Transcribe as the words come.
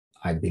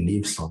I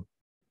believe so.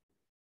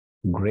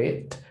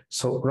 Great.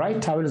 So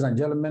right now, ladies and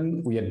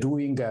gentlemen, we are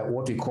doing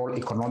what we call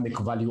economic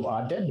value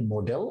added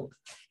model.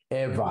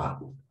 EVA,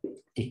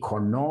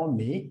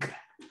 economic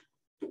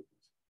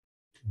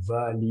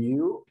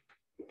value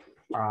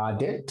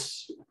added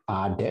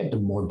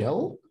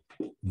model,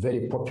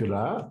 very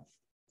popularly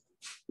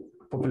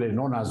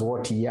known as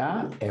what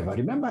here? EVA.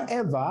 Remember,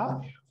 EVA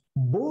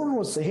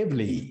borrows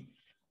heavily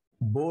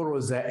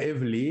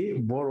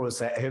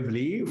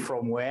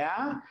from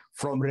where?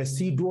 From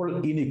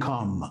residual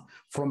income.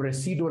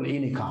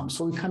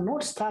 So we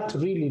cannot start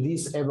really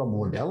this EVA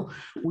model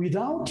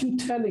without you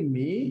telling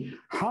me,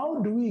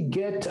 how do we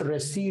get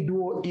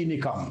residual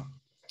income?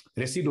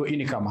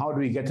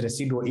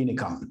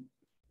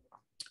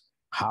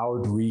 How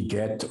do we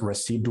get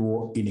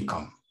residual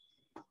income?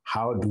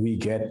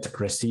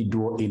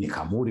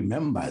 Who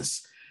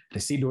remembers?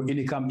 Residual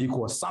income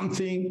equals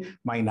something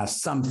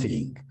minus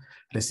something.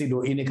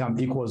 Residual income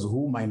equals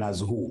who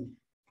minus who.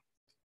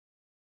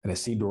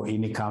 Residual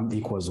income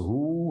equals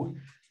who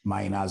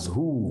minus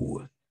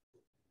who.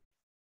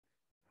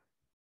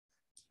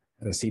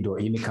 Residual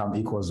income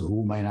equals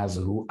who minus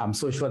who. I'm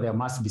so sure there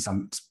must be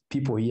some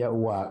people here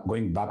who are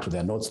going back to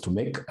their notes to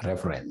make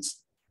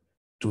reference.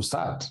 Too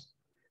sad.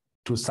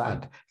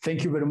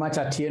 Thank you very much,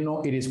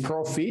 Atieno. It is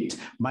profit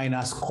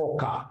minus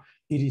Coca.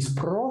 It is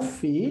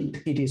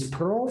profit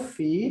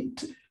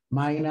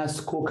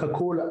minus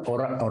Coca-Cola,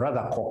 or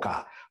rather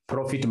Coca.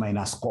 Profit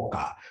minus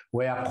Coca,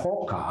 where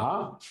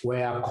Coca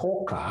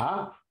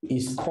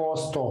is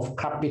cost of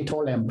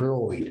capital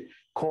employed.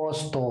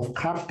 Cost of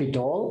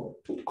capital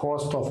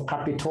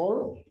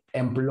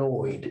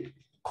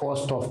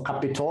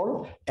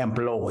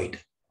employed.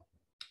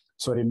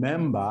 So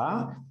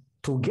remember,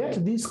 to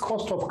get this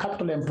cost of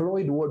capital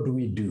employed, what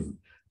do?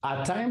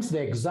 At times,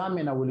 the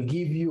examiner will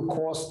give you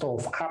cost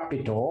of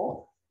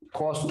capital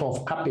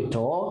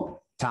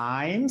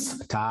times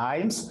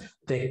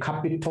the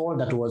capital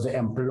that was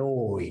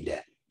employed.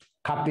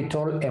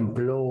 Capital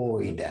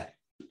employed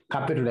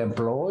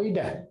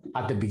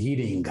at the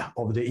beginning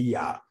of the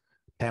year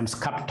times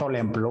capital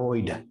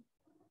employed,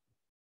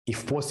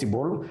 if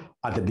possible,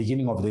 at the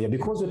beginning of the year.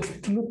 Because we try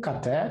to look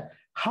at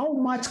how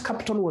much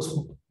capital was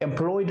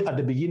employed at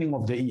the beginning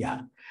of the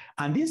year.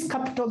 And this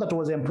capital that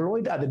was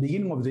employed at the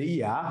beginning of the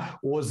year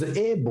was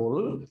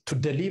able to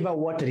deliver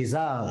what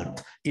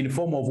result in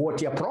form of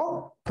what year?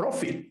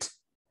 Profit,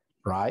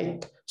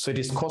 right? So it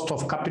is cost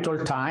of capital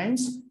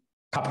times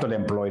capital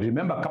employed.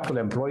 Remember, capital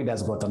employed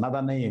has got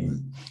another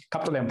name.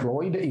 Capital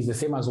employed is the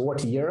same as what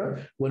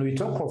here? When we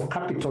talk of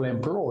capital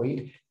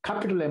employed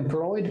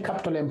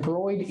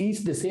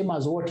is the same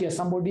as what here?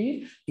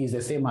 Somebody is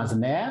the same as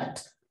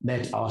net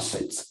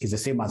assets.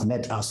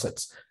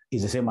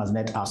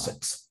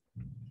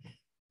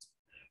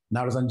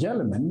 Now, ladies and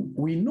gentlemen,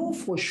 we know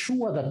for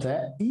sure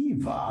that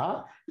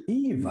EVA,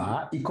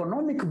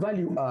 economic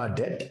value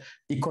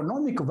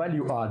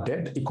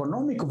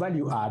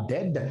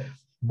added,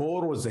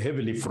 borrows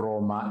heavily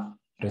from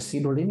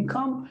residual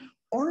income.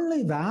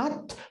 Only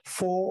that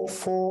for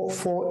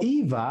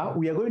EVA,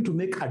 we are going to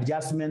make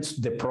adjustments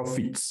to the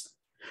profits.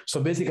 So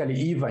basically,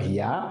 EVA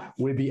here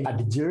will be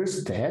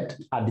adjusted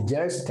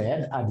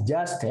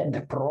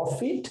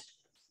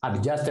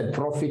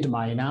profit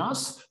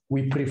minus,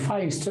 we prefer,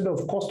 instead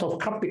of cost of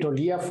capital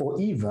here for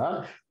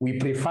EVA, we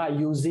prefer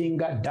using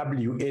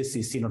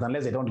WACC, not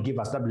unless they don't give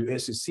us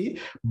WACC,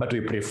 but we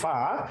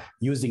prefer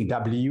using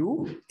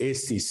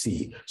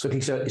WACC. So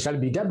it shall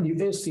be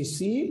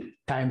WACC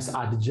times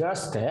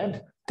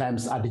adjusted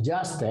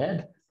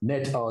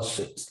net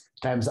assets,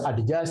 times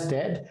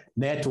adjusted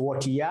net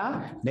what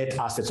year? Net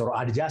assets, or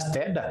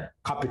adjusted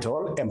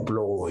capital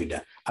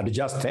employed.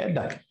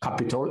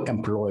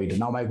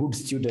 Now, my good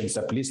students,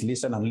 please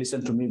listen and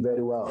listen to me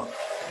very well.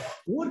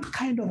 What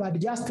kind of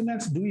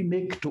adjustments do we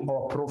make to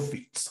our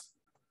profits?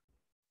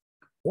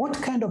 What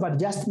kind of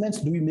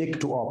adjustments do we make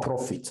to our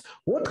profits?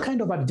 What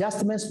kind of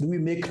adjustments do we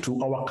make to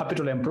our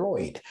capital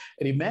employed?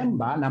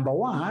 Remember, number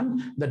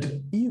one, that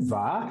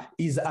EVA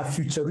is a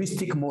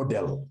futuristic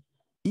model.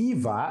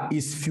 EVA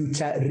is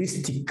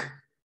futuristic.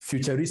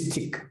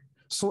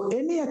 So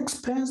any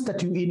expense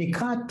that you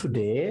incur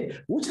today,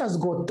 which has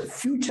got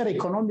future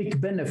economic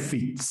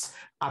benefits,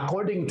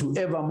 according to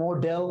EVA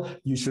model,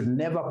 you should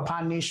never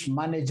punish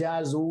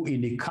managers who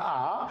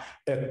incur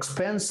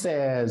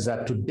expenses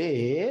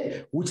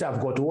today, which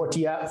have got what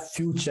here?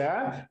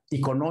 Future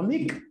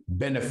economic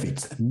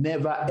benefits.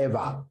 Never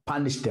ever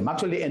punish them.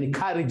 Actually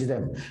encourage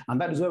them. And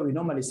that is why we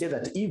normally say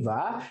that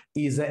EVA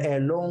is a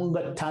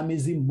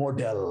long-termism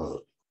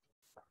model.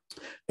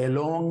 A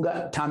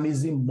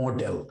long-termism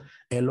model.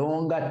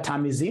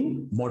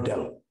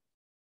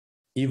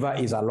 EVA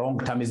is a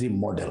long-termism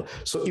model.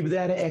 So if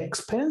there are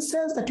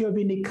expenses that you have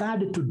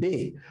incurred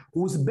today,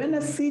 whose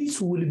benefits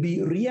will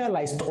be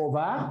realized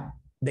over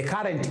the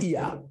current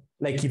year,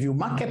 like if you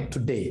market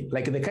today,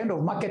 like the kind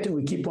of marketing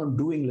we keep on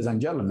doing, ladies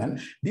and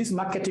gentlemen, this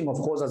marketing, of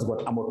course, has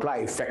got a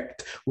multiplier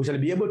effect. We shall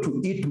be able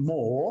to eat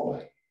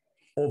more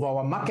of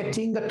our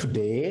marketing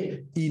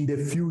today in the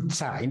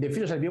future. In the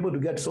future, I'll be able to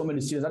get so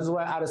many students. That's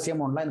why RCM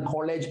Online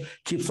College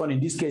keeps on, in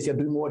this case, you're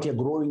doing what you're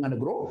growing and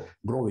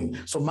growing.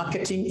 So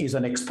marketing is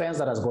an expense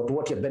that has got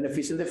what your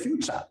benefits in the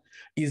future.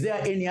 Is there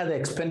any other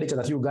expenditure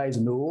that you guys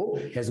know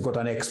has got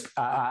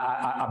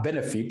a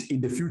benefit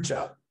in the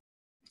future?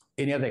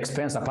 Any other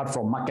expense apart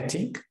from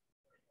marketing?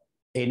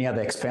 Any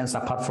other expense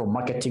apart from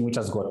marketing which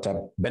has got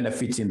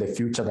benefits in the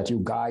future that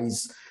you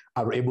guys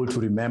are able to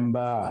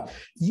remember?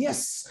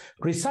 Yes,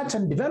 research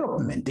and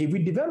development. If we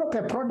develop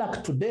a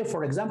product today,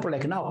 for example,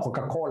 like now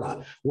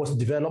Coca-Cola was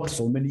developed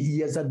so many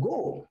years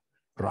ago,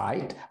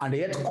 right? And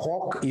yet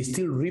Coke is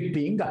still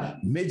reaping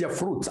major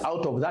fruits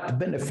out of that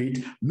benefit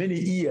many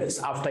years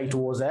after it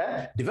was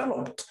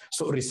developed.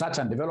 So research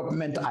and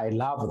development, I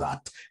love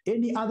that.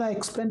 Any other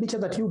expenditure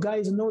that you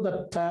guys know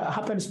that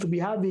happens to be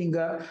having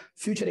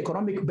future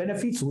economic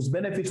benefits, whose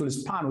benefits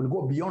will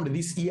go beyond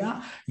this year?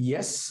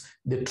 Yes,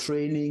 the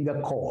training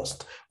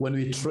cost. When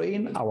we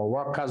train our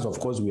workers, of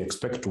course, we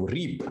expect to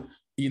reap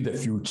in the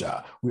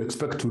future. We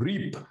expect to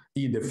reap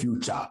in the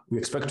future. We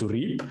expect to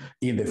reap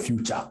in the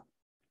future.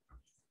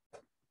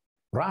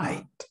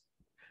 Right.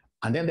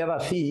 And then the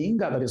other thing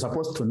that you're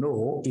supposed to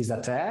know is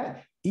that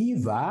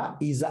EVA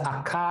is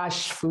a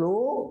cash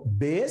flow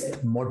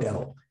based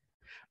model.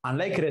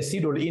 Unlike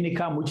residual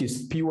income, which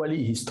is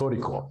purely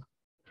historical,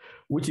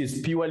 which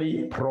is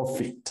purely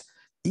profit,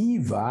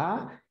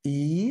 EVA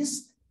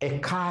is a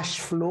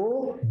cash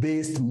flow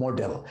based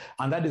model.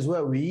 And that is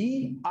where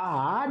we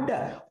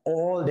add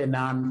all the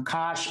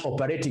non-cash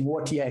operating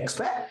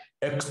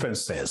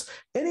expenses.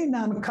 Any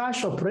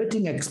non-cash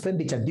operating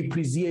expenditure,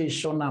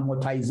 depreciation,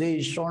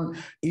 amortization,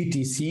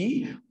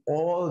 etc.,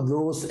 all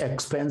those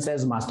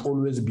expenses must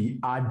always be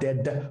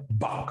added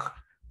back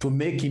to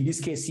make, in this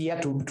case here,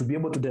 to be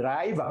able to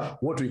derive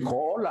what we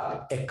call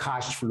a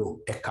cash flow,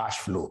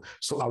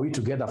 So are we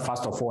together,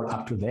 first of all,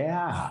 up to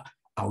there?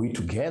 Are we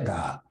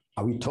together?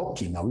 Are we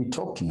talking? Are we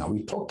talking? Are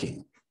we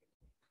talking?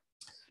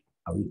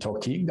 Are we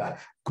talking?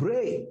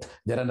 Great.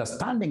 Their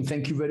understanding,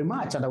 thank you very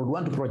much. And I would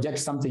want to project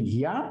something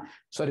here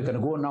so you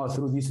can go now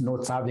through these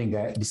notes having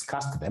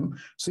discussed them.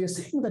 So you're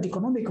saying that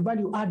economic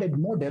value added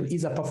model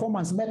is a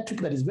performance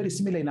metric that is very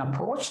similar in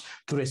approach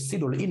to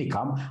residual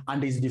income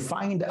and is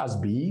defined as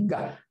being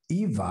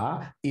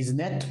EVA is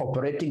net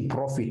operating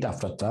profit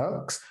after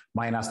tax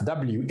minus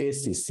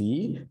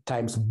WACC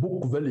times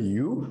book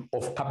value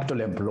of capital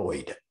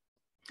employed.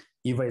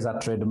 EVA is a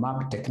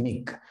trademark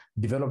technique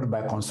developed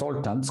by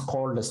consultants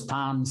called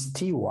Stan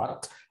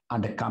Stewart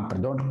and a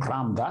company. Don't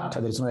cram that.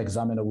 There is no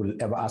examiner who will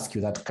ever ask you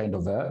that kind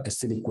of a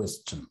silly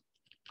question.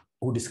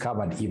 Who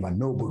discovered EVA?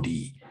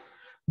 Nobody.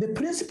 The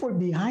principle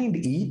behind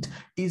it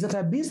is that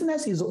a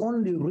business is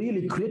only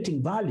really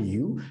creating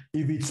value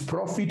if its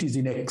profit is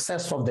in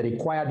excess of the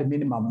required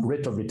minimum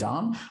rate of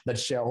return that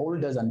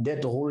shareholders and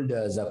debt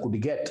holders could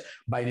get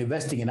by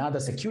investing in other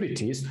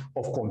securities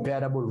of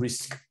comparable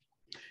risk.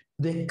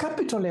 The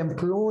capital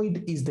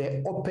employed is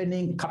the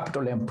opening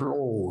capital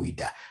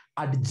employed,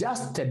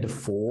 adjusted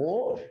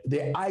for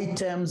the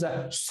items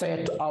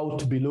set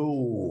out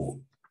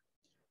below.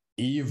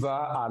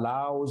 EVA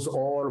allows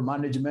all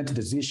management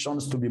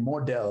decisions to be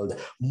modeled,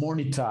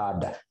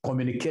 monitored,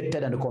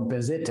 communicated, and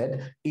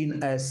compensated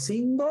in a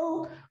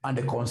single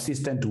and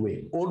consistent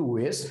way,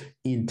 always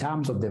in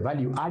terms of the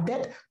value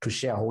added to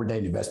shareholder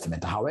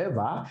investment.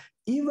 However,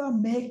 EVA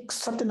makes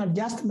certain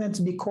adjustments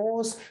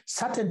because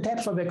certain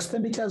types of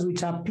expenditures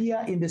which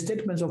appear in the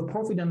statements of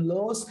profit and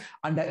loss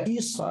under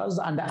ISAs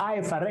and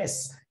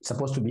IFRS,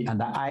 supposed to be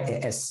under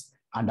IAS,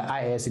 under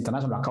IAS,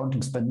 International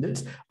Accounting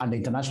Standards, and the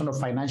International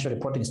Financial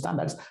Reporting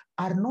Standards,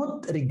 are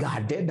not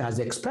regarded as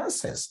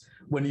expenses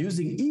when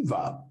using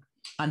EVA.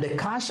 And the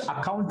cash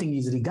accounting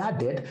is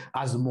regarded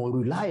as more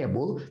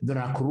reliable than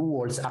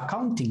accruals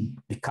accounting,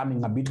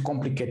 becoming a bit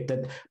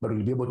complicated, but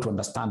we'll be able to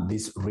understand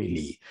this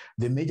really.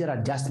 The major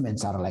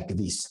adjustments are like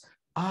this: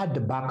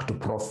 add back to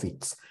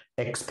profits,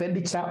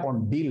 expenditure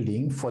on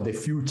building for the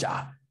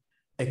future,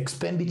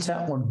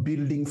 expenditure on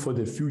building for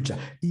the future,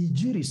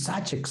 e.g.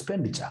 research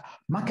expenditure,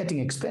 marketing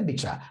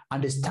expenditure,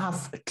 and the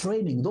staff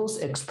training. Those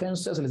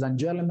expenses, ladies and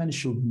gentlemen,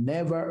 should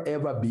never,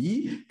 ever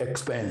be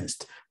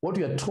expensed. What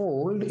we are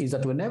told is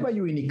that whenever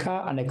you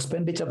incur an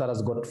expenditure that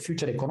has got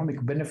future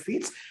economic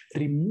benefits,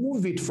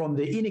 remove it from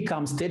the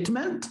income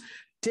statement,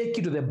 take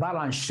it to the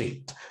balance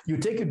sheet. You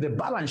take it to the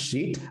balance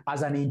sheet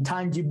as an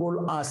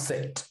intangible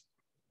asset.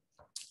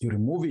 You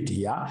remove it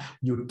here,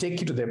 you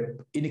take it to the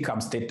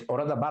income state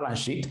or other balance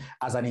sheet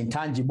as an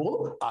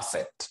intangible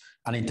asset,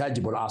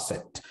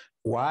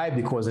 Why?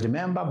 Because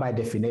remember, by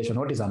definition,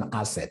 what is an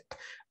asset?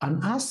 An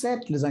asset,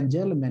 ladies and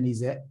gentlemen,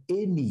 is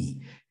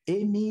any,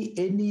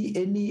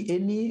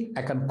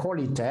 I can call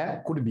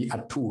it, could be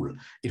a tool,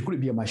 it could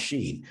be a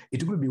machine,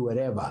 it could be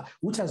wherever,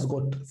 which has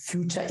got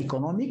future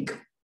economic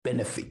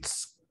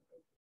benefits.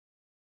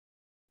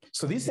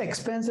 So these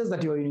expenses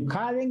that you're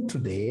incurring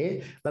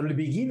today that will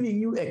be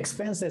giving you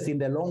expenses in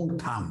the long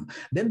term,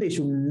 then they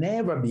should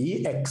never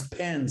be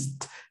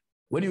expensed.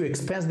 When you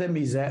expense them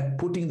is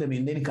putting them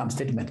in the income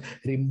statement.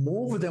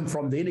 Remove them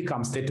from the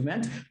income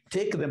statement,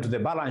 take them to the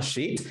balance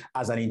sheet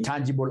as an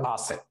intangible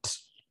asset.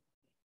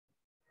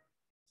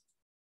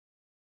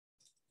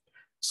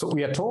 So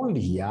we are told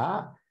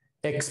here,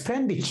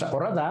 expenditure, or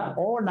rather,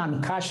 all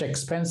non-cash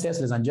expenses,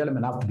 ladies and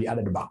gentlemen, have to be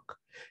added back.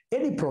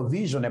 Any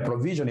provision, a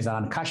provision is an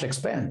non-cash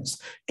expense.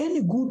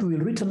 Any goodwill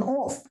written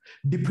off.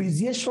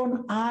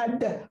 Depreciation,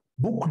 add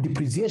book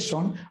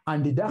depreciation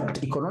and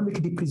deduct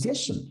economic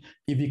depreciation.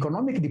 If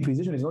economic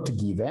depreciation is not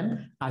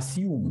given,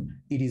 assume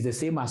it is the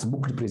same as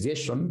book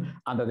depreciation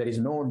and that there is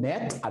no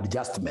net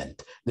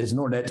adjustment. There is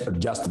no net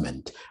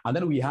adjustment. And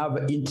then we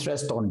have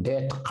interest on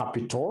debt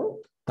capital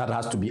that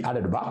has to be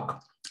added back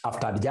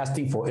after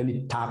adjusting for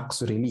any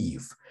tax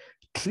relief.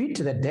 Treat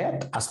the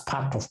debt as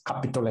part of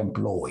capital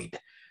employed.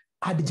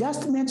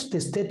 Adjustments to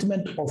the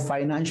statement of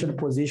financial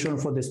position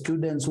for the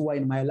students who are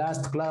in my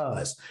last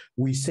class.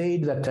 We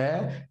said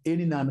that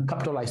any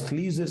non-capitalized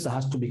leases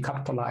has to be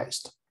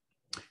capitalized.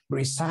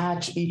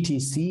 Research,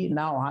 etc.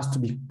 now has to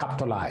be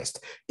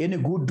capitalized. Any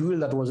goodwill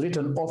that was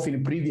written off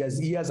in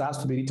previous years has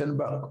to be written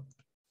back.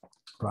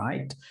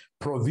 Right?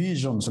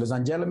 Provisions, ladies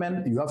and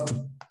gentlemen, you have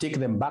to take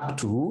them back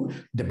to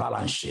the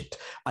balance sheet.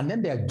 And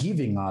then they are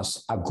giving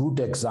us a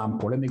good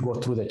example. Let me go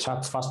through the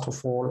charts first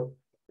of all.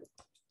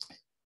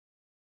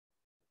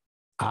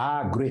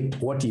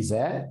 Great. What is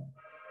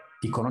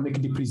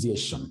economic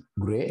depreciation?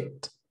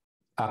 Great.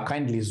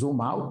 Kindly zoom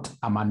out.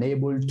 I'm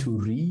unable to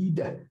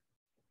read.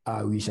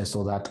 I wish I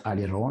saw that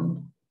earlier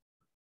on.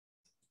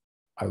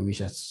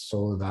 Earlier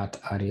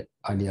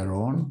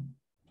on.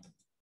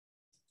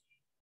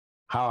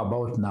 How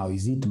about now?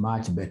 Is it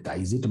much better?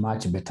 Is it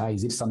much better?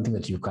 Is it something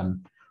that you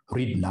can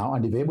read now?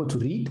 And if you're able to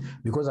read,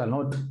 because I'll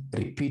not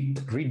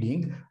repeat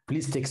reading,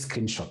 please take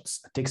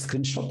screenshots. Take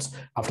screenshots.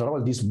 After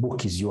all, this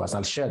book is yours.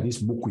 I'll share this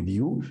book with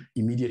you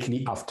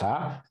immediately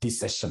after this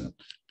session.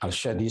 I'll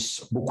share this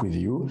book with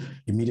you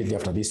immediately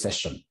after this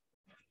session.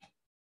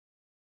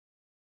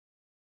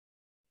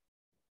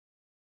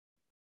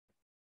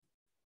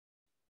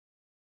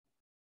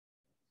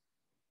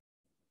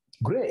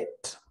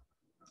 Great.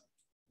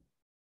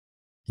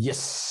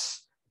 Yes.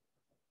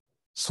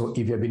 So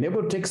if you've been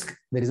able to take,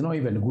 there is no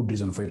even good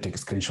reason for you to take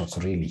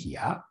screenshots really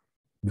here,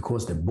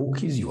 because the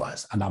book is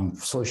yours. And I'm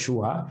so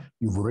sure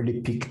you've already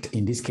picked,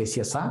 in this case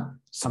here, sir,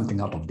 something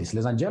out of this.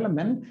 Ladies and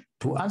gentlemen,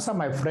 to answer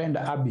my friend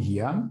Abby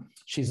here,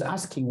 she's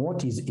asking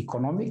what is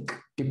economic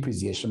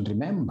depreciation.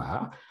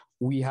 Remember,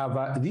 we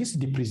have this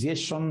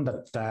depreciation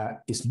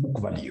that is book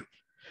value.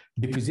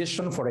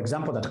 Depreciation, for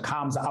example, that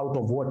comes out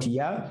of what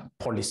year?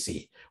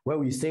 Policy, where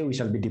we say we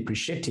shall be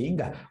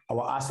depreciating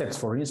our assets,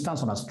 for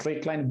instance, on a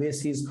straight line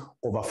basis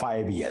over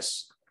 5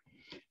 years.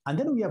 And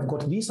then we have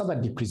got this other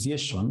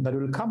depreciation that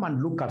will come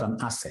and look at an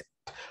asset.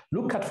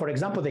 Look at, for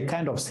example, the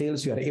kind of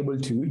sales you are able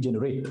to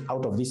generate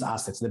out of these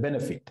assets, the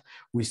benefit.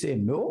 We say,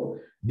 no,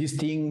 this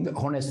thing,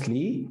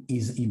 honestly,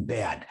 is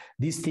impaired.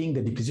 This thing,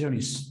 the depreciation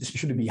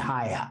should be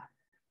higher.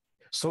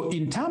 So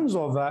in terms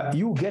of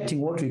you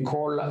getting what we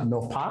call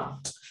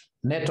NOPAT,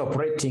 net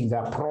operating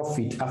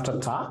profit after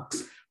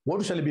tax, what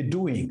we shall be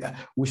doing?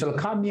 We shall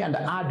come here and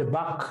add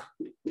back,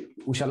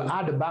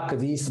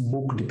 this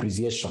book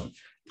depreciation,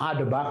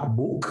 add back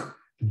book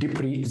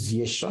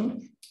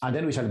depreciation, and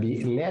then we shall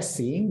be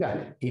lessing,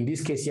 in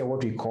this case here,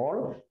 what we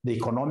call the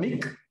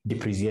economic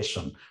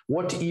depreciation.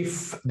 What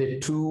if the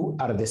two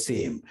are the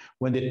same?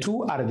 When the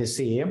two are the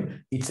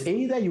same, it's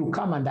either you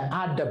come and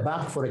add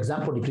back, for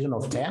example, depreciation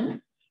of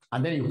 10,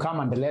 and then you come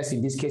and less,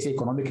 in this case,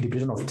 economic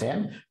depreciation of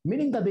 10,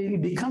 meaning that they will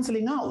be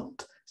canceling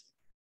out.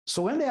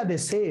 So when they are the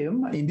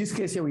same, in this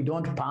case here, we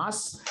don't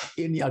pass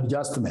any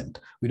adjustment.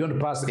 We don't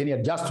pass any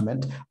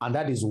adjustment, and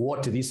that is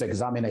what this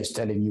examiner is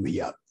telling you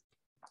here.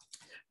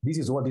 This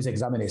is what this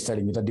examiner is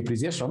telling you, that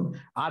depreciation,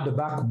 add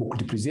back book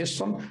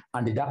depreciation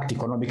and deduct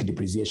economic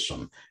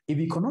depreciation. If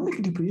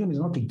economic depreciation is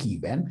not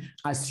given,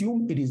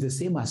 assume it is the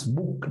same as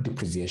book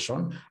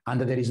depreciation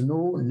and that there is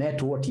no net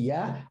what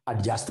year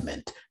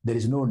adjustment. There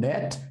is no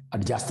net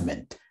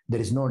adjustment. There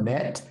is no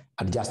net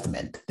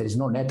adjustment. There is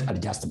no net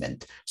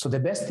adjustment. So the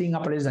best thing,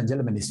 ladies and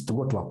gentlemen, is to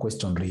go to a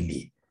question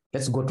really.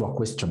 Let's go to a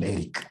question,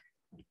 Eric.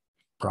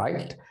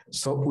 Right?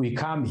 So we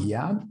come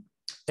here.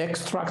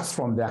 Extracts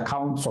from the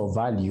accounts of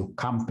value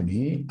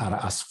company are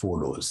as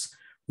follows.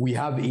 We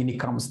have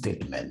income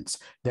statements.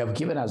 They have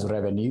given us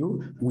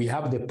revenue. We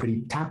have the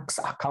pre-tax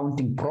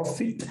accounting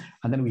profit,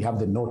 and then we have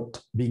the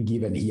note being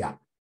given here.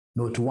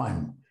 Note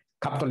 1,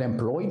 capital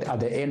employed at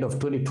the end of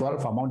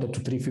 2012 amounted to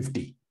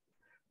 350.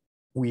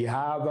 We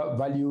have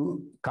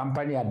value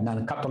company at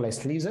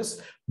non-capitalized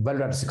leases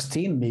valued at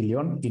 16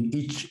 million in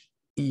each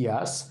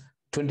years,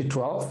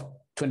 2012,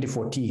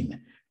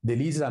 2014. The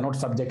leases are not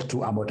subject to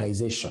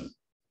amortization.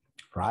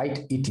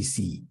 Right?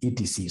 ETC,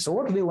 ETC. So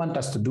what do they want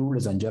us to do,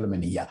 ladies and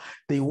gentlemen, here?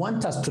 They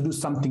want us to do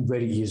something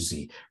very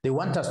easy. They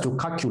want us to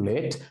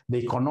calculate the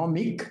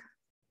economic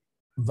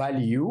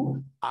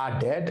value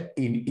added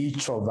in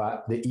each of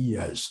the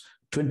years,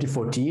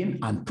 2014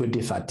 and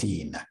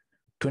 2013.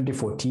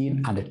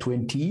 2014 and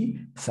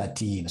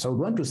 2013. So we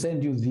want to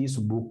send you this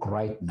book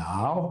right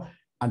now.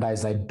 And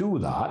as I do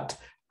that,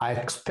 I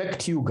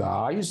expect you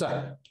guys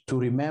to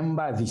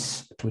remember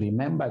this,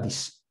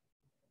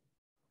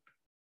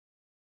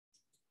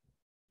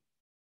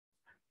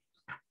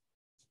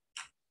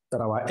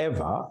 that our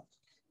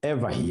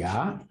ever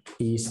here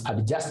is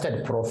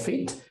adjusted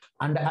profit.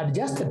 And the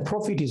adjusted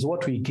profit is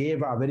what we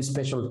gave a very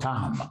special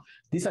term.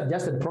 This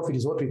adjusted profit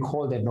is what we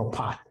call the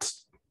NOPAT.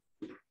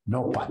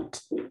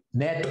 NOPAT.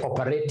 Net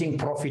operating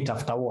profit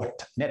after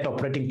what? Net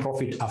operating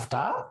profit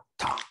after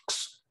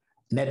tax.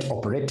 Net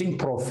operating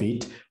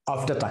profit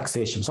after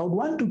taxation. So I would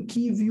want to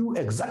give you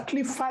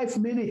exactly 5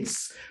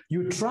 minutes.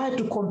 You try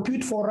to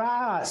compute for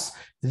us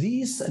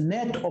this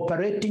net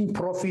operating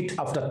profit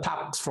after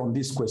tax from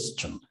this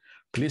question.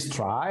 Please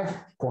try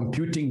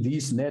computing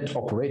this net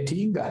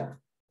operating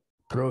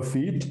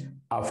profit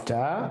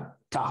after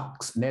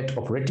tax. Net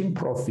operating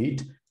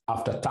profit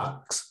after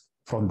tax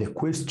from the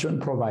question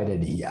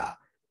provided here.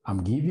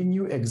 I'm giving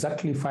you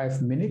exactly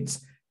 5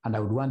 minutes, and I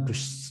would want to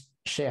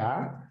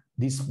share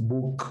this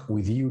book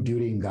with you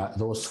during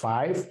those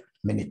 5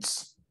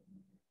 minutes.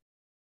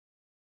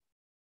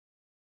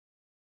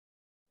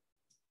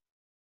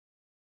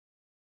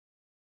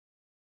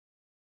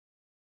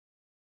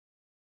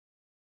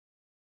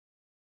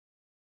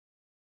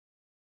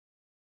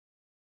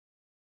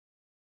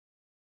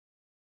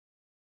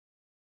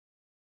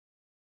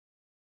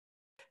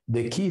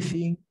 The key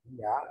thing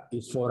here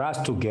is for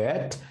us to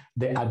get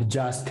the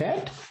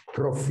adjusted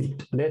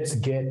profit. Let's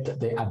get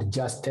the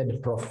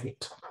adjusted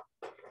profit.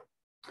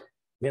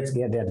 Let's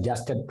get the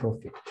adjusted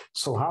profit.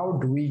 So how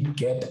do we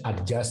get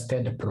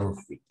adjusted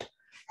profit?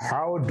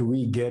 How do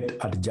we get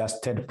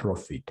adjusted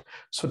profit?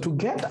 So to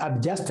get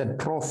adjusted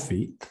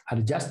profit,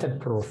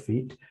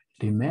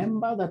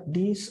 remember that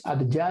this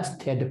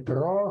adjusted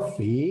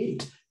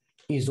profit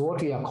is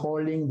what we are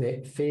calling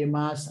the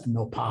famous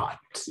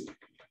NOPAT.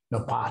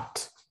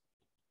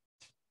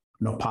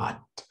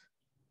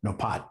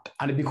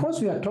 And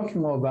because we are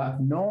talking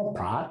about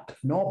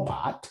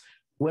NOPAT,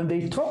 when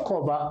they talk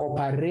about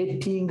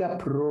operating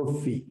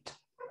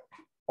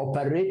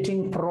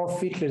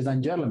profit, ladies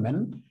and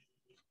gentlemen,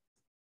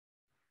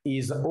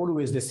 is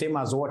always the same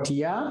as what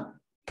here?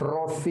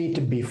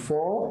 Profit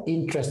before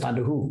interest and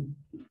who?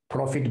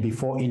 Profit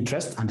before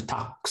interest and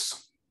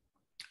tax.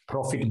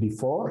 Profit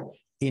before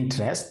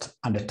interest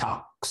and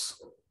tax,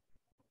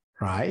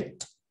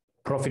 right?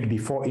 Profit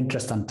before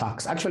interest and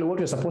tax. Actually, what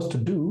you're supposed to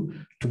do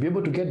to be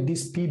able to get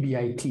this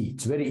PBIT,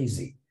 it's very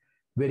easy,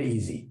 very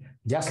easy.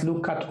 Just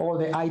look at all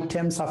the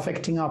items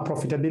affecting our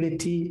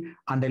profitability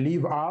and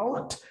leave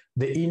out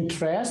the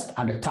interest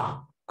and the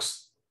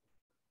tax.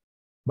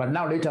 But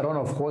now later on,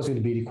 of course,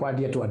 we'll be required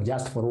here to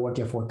adjust for what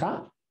here for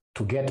tax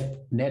to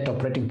get net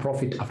operating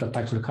profit after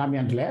tax will come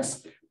in and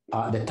less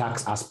the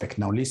tax aspect.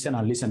 Now listen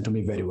and listen to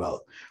me very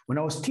well. When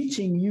I was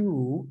teaching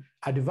you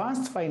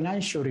advanced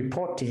financial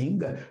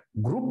reporting,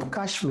 group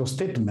cash flow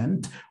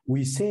statement,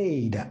 we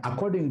said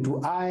according to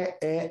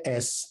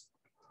IAS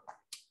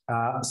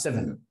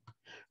 7,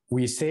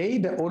 we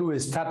said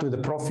always start with the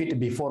profit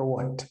before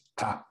what?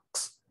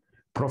 Tax.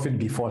 Profit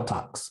before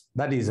tax.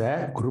 That is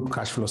a group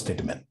cash flow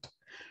statement.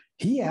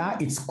 Here,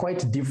 it's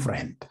quite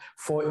different.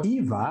 For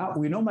EVA,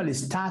 we normally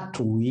start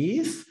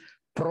with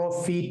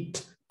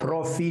profit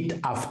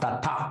after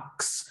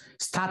tax.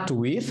 Start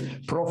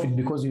with profit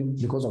because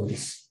of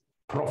this.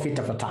 Profit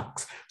after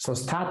tax. So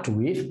start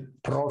with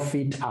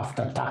profit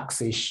after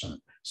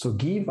taxation. So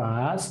give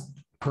us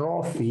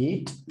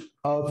profit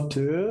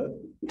after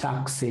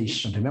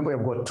taxation. Remember, we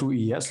have got 2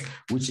 years.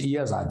 Which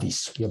years are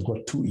these? We have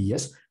got 2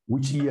 years.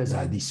 Which years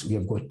are these? We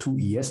have got 2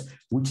 years.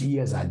 Which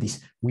years are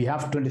these? We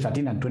have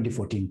 2013 and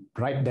 2014.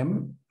 Write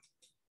them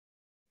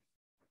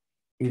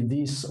in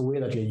this way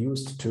that you're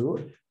used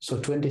to. So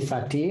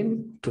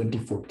 2013,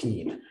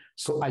 2014.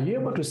 So are you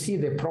able to see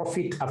the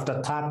profit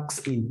after tax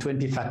in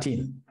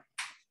 2013?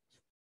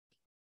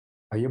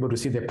 Are you able to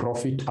see the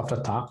profit after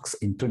tax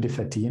in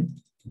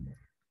 2013?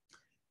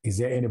 Is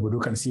there anybody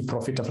who can see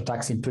profit after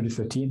tax in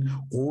 2013?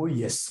 Oh,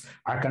 yes.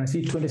 I can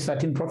see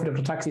 2013 profit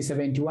after tax is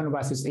 71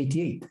 versus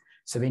 88.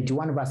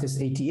 71 versus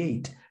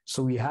 88.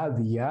 So we have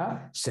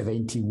here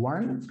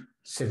 71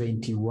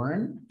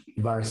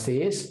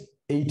 versus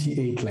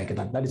 88 like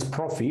that. That is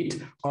profit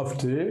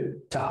after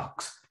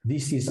tax.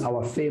 This is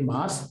our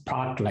famous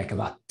part like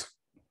that.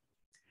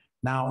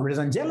 Now, ladies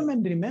and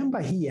gentlemen,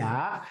 remember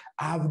here,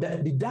 I've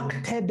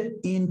deducted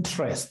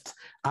interest.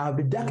 I've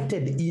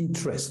deducted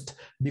interest.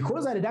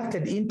 Because I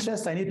deducted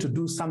interest, I need to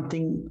do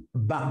something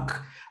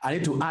back. I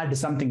need to add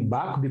something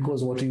back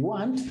because what we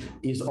want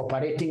is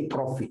operating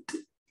profit.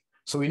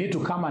 So we need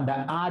to come and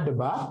add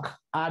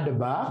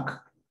back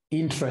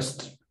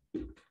interest.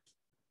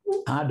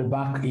 Add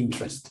back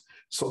interest.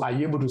 So are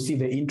you able to see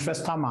the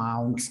interest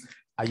amounts?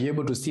 Are you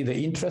able to see the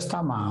interest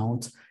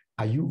amounts?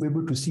 Are you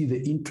able to see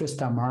the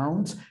interest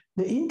amounts?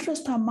 The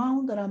interest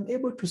amount that I'm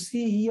able to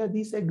see here,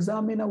 this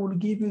examiner will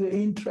give you the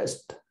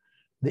interest.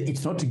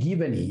 It's not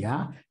given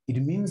here.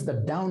 It means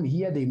that down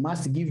here, they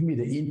must give me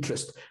the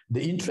interest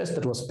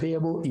that was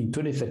payable in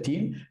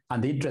 2013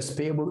 and the interest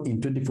payable in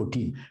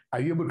 2014.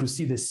 Are you able to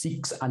see the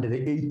 6 and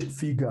the 8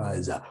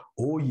 figures?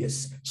 Oh,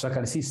 yes. So I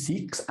can see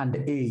 6 and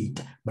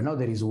 8, but now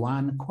there is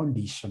one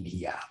condition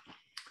here.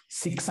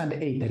 6 and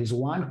 8, there is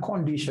one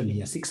condition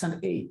here, 6 and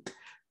 8.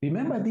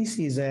 Remember, this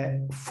is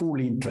a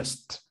full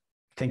interest.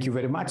 Thank you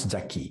very much,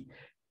 Jackie.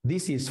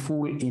 This is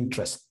full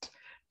interest.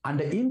 And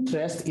the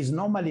interest is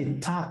normally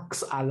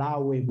tax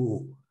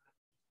allowable.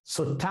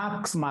 So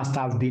tax must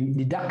have been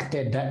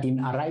deducted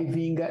in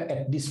arriving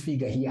at this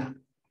figure here.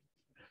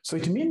 So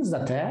it means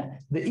that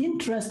the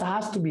interest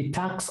has to be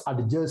tax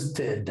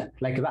adjusted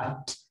like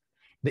that.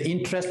 The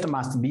interest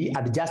must be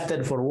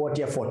adjusted for what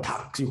here for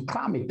tax. You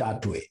cram it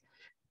that way.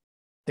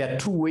 There are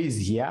two ways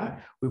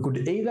here. We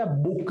could either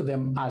book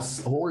them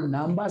as whole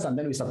numbers and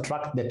then we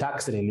subtract the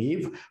tax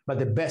relief, but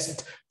the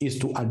best is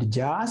to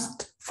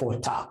adjust for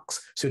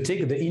tax. So you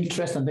take the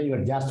interest and then you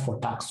adjust for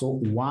tax. So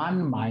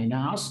 1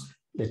 minus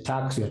the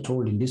tax you're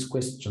told in this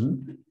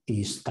question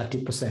is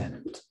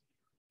 30%.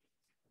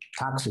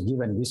 Tax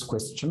given in this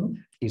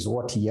question is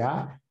what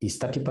here is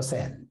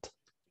 30%.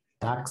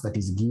 Tax that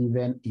is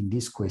given in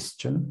this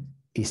question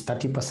is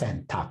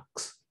 30%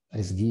 tax that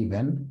is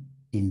given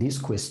in this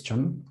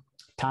question.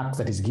 Tax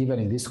that is given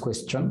in this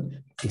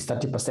question is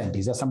 30%.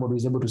 Is there somebody who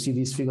is able to see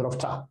this figure of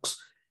tax?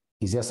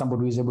 Is there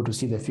somebody who is able to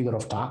see the figure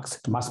of tax?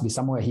 It must be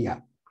somewhere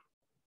here.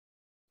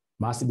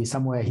 Must be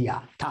somewhere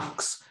here.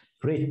 Tax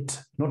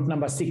rate, note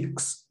number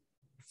 6,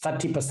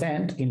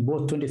 30% in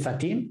both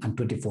 2013 and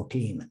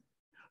 2014.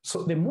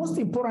 So the most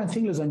important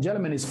thing, ladies and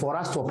gentlemen, is for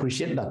us to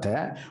appreciate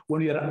that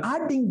when we are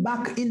adding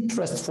back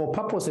interest for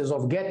purposes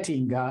of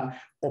getting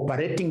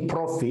operating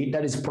profit,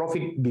 that is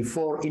profit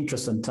before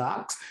interest and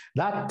tax,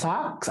 that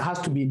tax has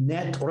to be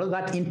net, or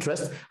that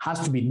interest has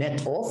to be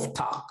net of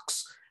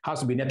tax, has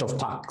to be net of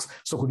tax.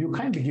 So could you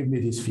kindly give me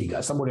these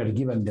figures? Somebody had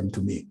given them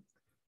to me.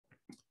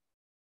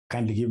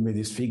 Kindly give me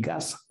these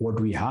figures. What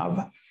do we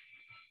have?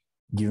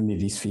 Give me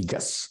these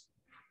figures.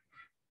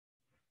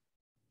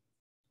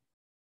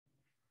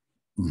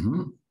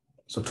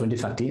 So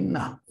 2013,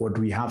 what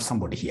do we have?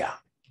 Somebody here.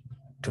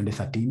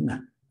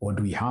 2013, what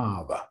do we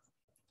have?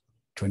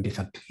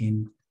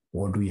 2013,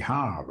 what do we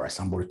have?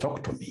 Somebody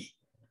talk to me.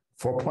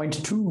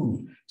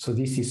 4.2. So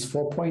this is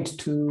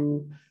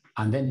 4.2.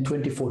 And then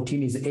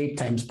 2014 is 8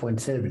 times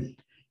 0.7.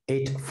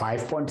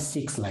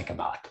 5.6 like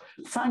that.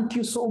 Thank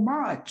you so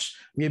much.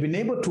 We have been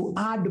able to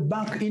add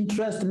back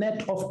interest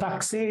net of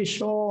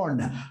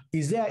taxation.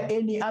 Is there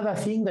any other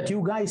thing that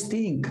you guys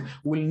think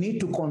we'll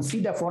need to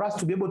consider for us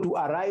to be able to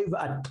arrive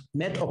at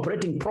net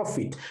operating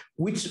profit,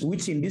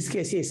 which in this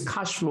case here is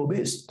cash flow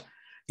based?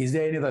 Is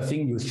there any other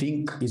thing you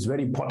think is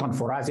very important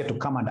for us here to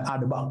come and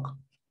add back?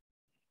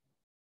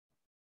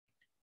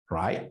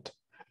 Right?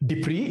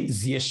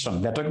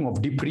 Depreciation. They're talking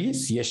of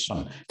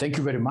depreciation. Thank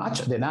you very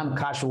much. The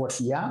non-cash what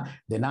here?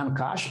 The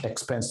non-cash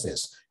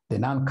expenses. The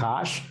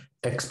non-cash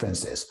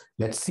expenses.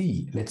 Let's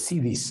see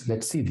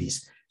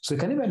this. So you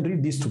can even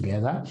read this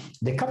together.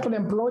 The capital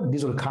employed,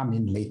 this will come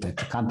in later.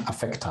 It can't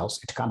affect us.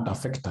 It can't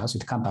affect us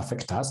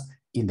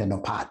in the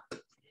NOPAT.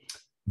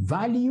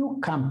 Value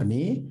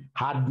company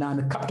had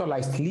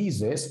non-capitalized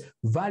leases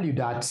valued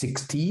at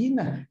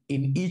 16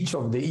 in each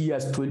of the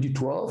years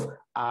 2012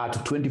 to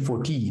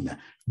 2014.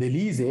 The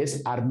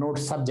leases are not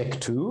subject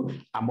to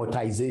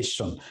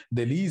amortization.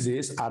 The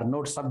leases are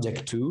not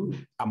subject to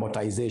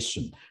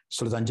amortization.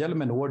 So, ladies and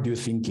gentlemen, what do you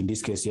think in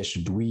this case here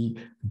should we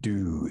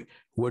do?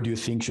 What do you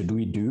think should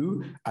we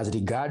do as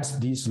regards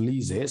these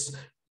leases?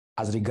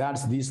 As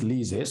regards these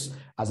leases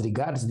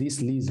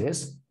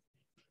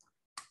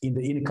in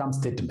the income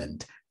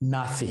statement?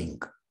 Nothing.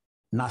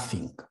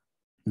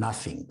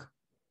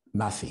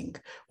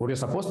 What you're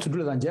supposed to do,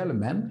 ladies and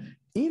gentlemen,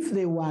 if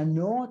they were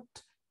not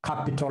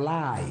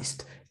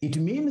capitalized, it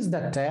means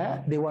that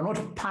they were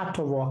not part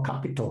of our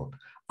capital.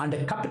 And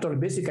the capital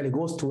basically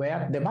goes to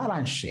where? The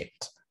balance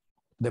sheet.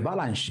 The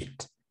balance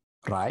sheet,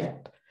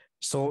 right?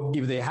 So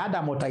if they had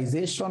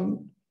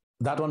amortization,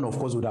 that one, of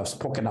course, would have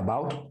spoken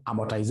about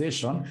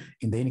amortization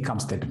in the income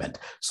statement.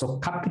 So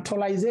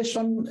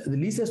capitalization, the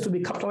leases to be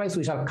capitalized,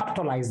 we shall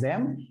capitalize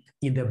them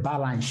in the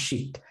balance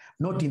sheet,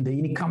 not in the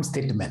income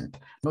statement.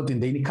 Not in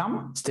the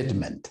income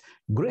statement.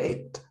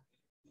 Great.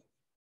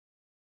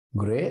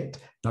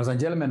 Now, ladies and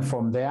gentlemen,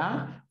 from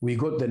there, we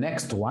got the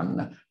next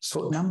one.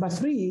 So number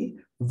 3,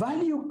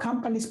 value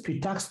company's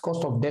pre-tax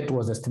cost of debt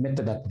was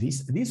estimated at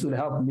this. This will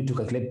help me to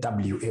calculate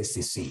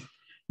WACC.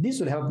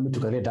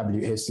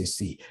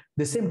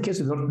 The same case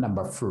with note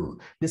number 4.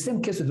 The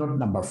same case with note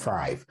number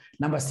 5.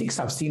 Number 6,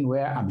 I've seen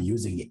where I'm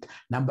using it.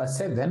 Number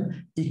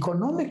 7,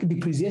 economic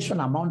depreciation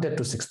amounted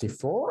to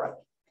 64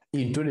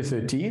 in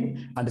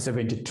 2013 and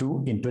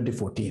 72 in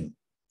 2014.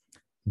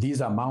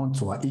 These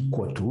amounts were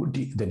equal to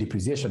the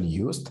depreciation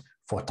used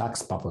for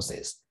tax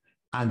purposes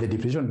and the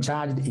depreciation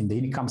charged in the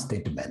income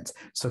statement.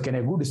 So can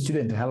a good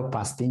student help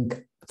us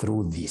think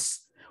through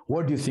this?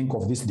 What do you think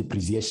of this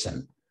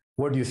depreciation?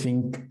 What do you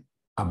think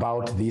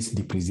about this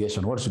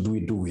depreciation? What should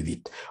we do with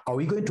it? Are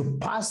we going to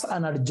pass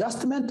an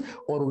adjustment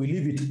or we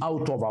leave it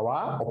out of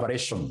our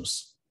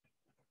operations?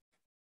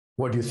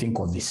 What do you think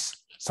of this?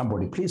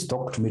 Somebody, please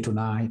talk to me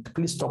tonight.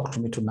 Please talk to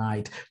me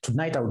tonight.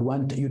 Tonight, I would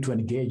want you to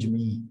engage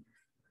me.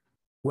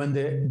 When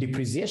the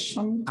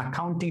depreciation,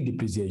 accounting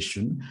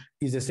depreciation,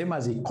 is the same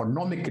as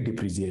economic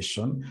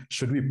depreciation,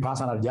 should we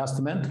pass an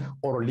adjustment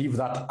or leave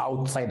that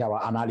outside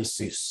our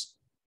analysis?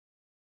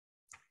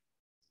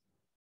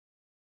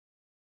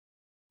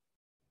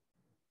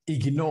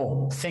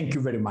 Ignore. Thank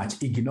you very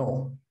much.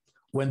 Ignore.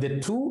 When the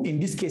two, in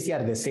this case,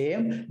 are the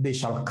same, they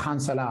shall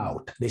cancel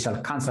out. They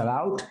shall cancel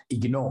out.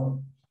 Ignore.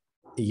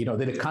 Ignore.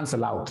 They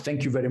cancel out.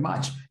 Thank you very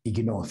much.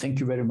 Ignore. Thank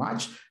you very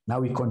much. Now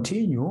we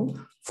continue.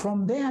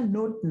 From there,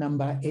 note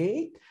number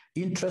 8,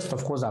 interest,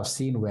 of course, I've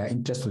seen where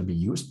interest will be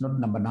used. Note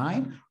number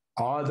 9,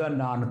 other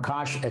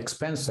non-cash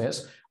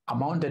expenses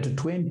amounted to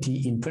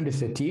 20 in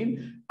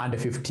 2013 and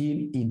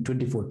 15 in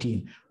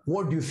 2014.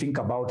 What do you think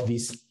about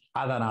these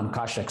other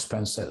non-cash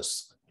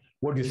expenses?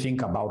 What do you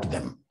think about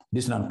them?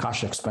 These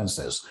non-cash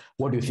expenses.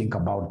 What do you think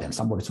about them?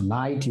 Somebody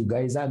tonight, you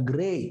guys are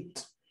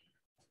great.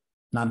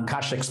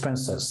 Non-cash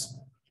expenses.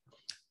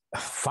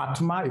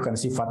 Fatima, you can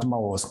see Fatima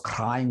was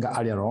crying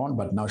earlier on,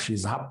 but now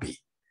she's happy.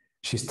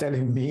 She's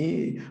telling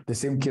me the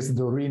same case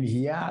Doreen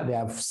here, they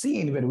have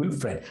seen even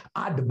Wilfred,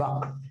 add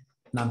back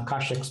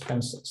non-cash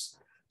expenses.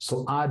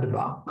 So add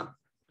back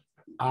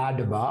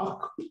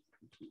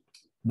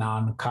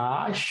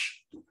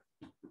non-cash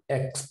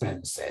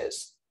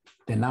expenses.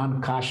 The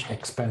non-cash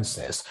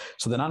expenses.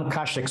 So the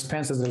non-cash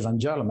expenses, ladies and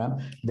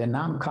gentlemen, the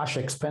non-cash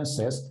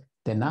expenses,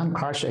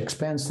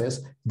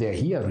 they're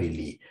here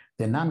really.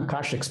 The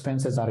non-cash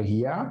expenses are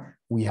here.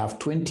 We have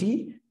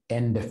 20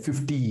 and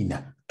 15.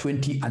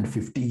 20 and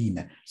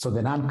 15. So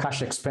the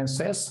non-cash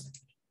expenses,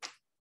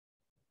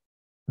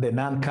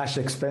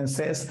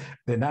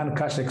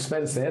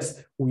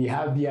 we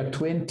have here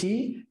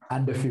 20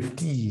 and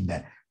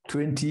 15.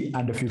 20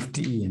 and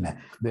 15.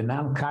 The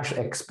non-cash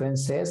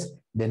expenses,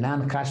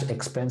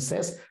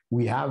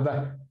 we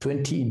have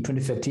 20 in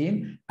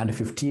 2013 and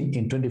 15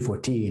 in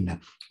 2014.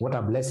 What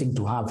a blessing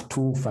to have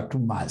two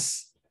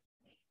Fatumas.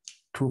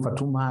 Two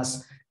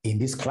Fatumas in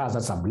this class,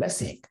 that's a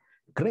blessing.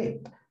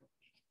 Great.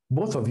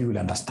 Both of you will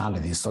understand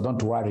this, so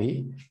don't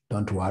worry.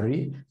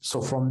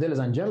 So from there, ladies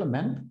and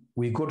gentlemen,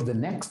 we go to the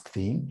next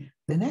thing.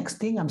 The next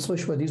thing, I'm so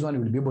sure this one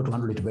will be able to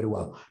handle it very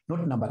well.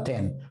 Note number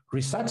 10,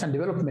 research and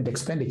development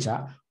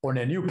expenditure on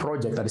a new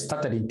project that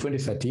started in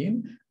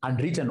 2013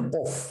 and written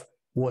off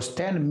was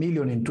 10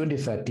 million in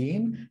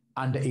 2013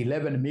 and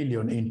 11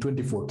 million in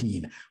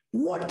 2014.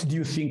 What do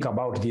you think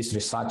about this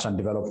research and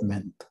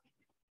development?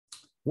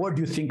 What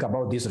do you think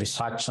about this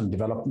research and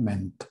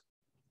development?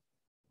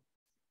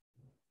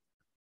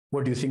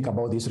 What do you think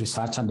about this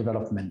research and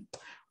development?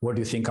 What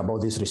do you think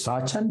about this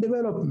research and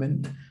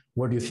development?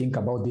 What do you think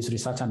about this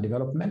research and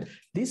development?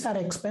 These are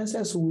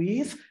expenses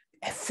with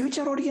a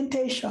future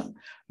orientation.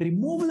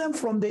 Remove them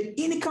from the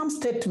income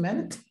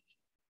statement.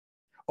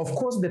 Of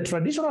course, the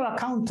traditional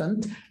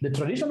accountant,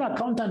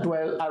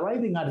 while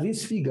arriving at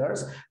these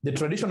figures, the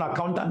traditional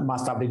accountant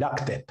must have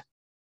deducted.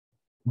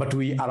 But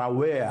we are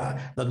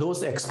aware that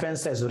those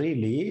expenses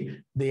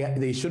really,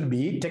 they should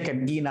be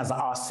taken in as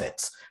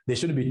assets. They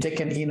should be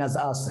taken in as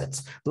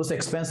assets. Those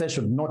expenses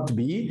should not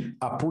be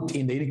put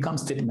in the income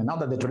statement. Now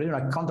that the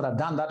traditional accountant has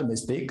done that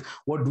mistake,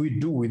 what do we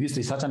do with this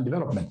research and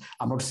development?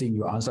 I'm not seeing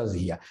your answers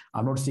here.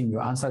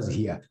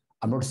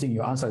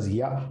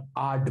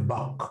 Add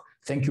back.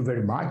 Thank you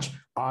very much.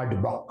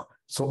 Add back.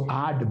 So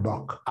add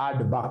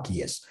back,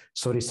 yes.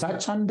 So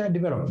research and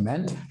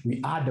development, we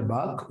add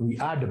back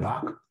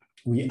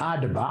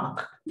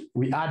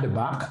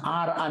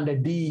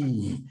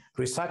R&D,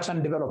 research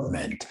and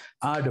development,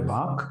 add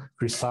back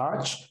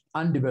research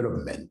and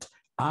development,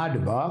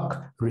 add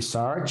back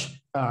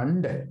research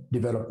and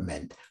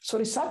development. So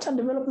research and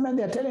development,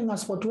 they're telling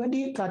us for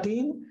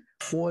 2013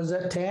 was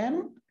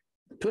 10,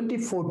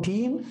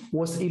 2014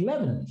 was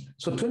 11.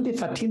 So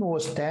 2013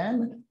 was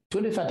 10,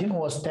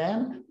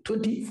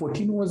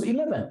 2014 was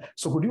 11.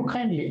 So could you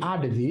kindly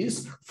add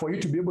this for you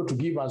to be able to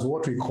give us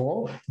what we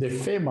call the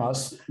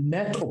famous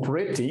net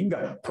operating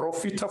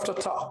profit after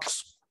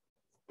tax?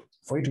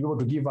 For you to be able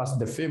to give us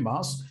the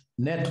famous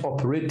net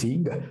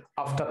operating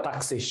after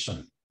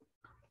taxation.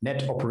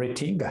 Net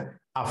operating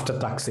after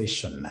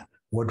taxation.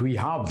 What do we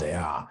have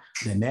there?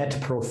 The net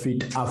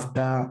profit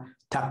after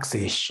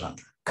taxation.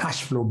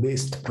 Cash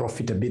flow-based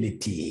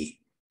profitability.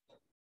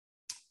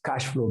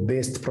 Cash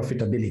flow-based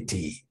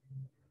profitability.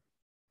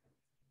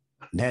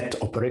 Net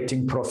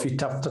operating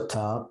profit after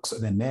tax,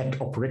 the net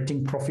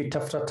operating profit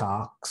after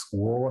tax,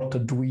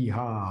 what do we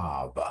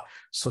have?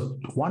 So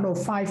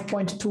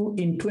 105.2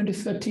 in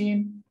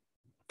 2013,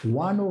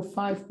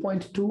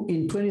 105.2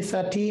 in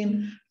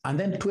 2013, and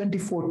then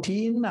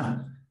 2014,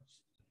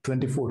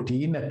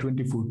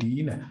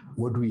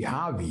 what do we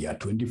have here?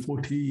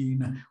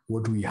 2014,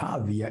 what do we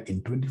have here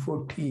in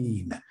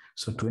 2014?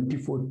 So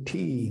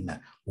 2014,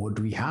 what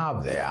do we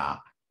have there?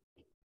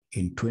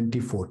 In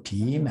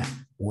 2014,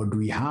 what do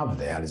we have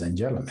there, ladies and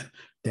gentlemen?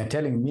 They're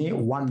telling me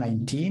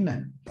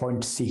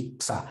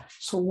 119.6.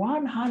 So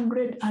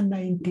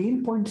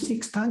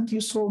 119.6. Thank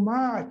you so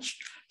much.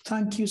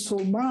 Thank you so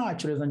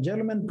much, ladies and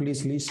gentlemen.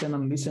 Please listen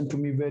and listen to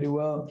me very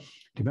well.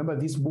 Remember,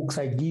 these books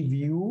I give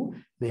you,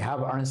 they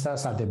have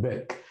answers at the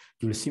back.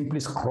 You'll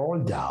simply scroll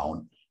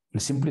down.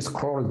 You'll simply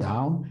scroll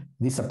down.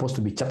 This is supposed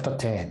to be chapter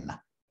 10.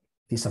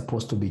 This is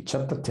supposed to be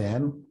chapter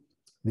 10.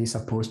 This is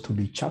supposed to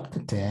be chapter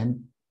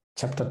 10.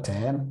 Chapter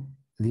 10.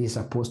 This is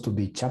supposed to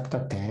be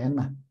chapter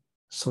 10.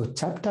 So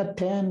chapter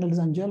 10, ladies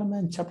and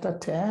gentlemen, chapter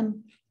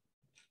 10.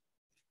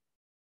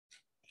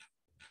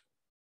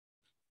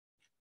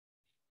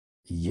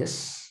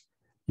 Yes,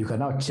 you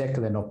can now check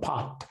the no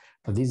part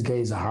that these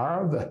guys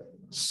have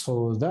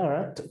so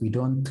that we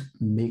don't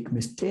make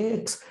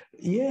mistakes.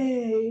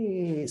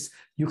 Yes,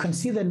 you can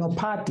see the no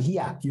part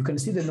here. You can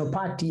see the no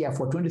part here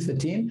for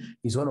 2013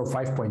 is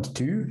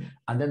 105.2,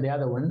 and then the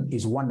other one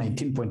is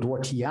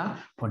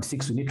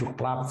 119.6. We need to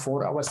clap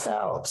for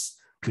ourselves.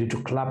 We need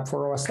to clap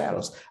for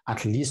ourselves.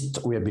 At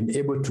least we have been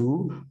able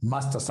to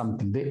master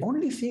something. The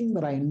only thing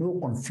that I know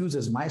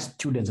confuses my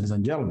students, ladies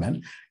and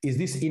gentlemen, is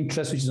this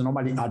interest, which is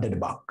normally added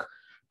back.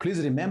 Please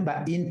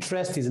remember,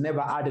 interest is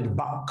never added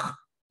back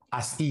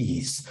as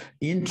is.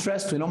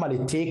 Interest, we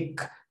normally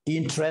take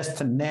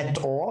interest net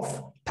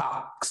of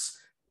tax.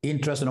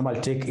 Interest, we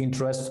normally take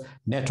interest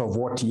net of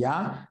what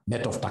here?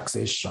 Net of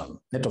taxation.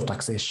 Net of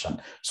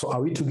taxation. So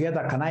are we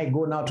together? Can I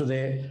go now to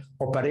the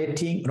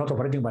operating, not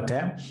operating, but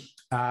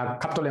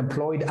capital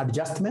employed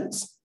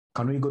adjustments?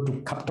 Can we go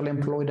to capital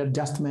employed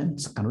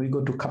adjustments? Can we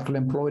go to capital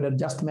employed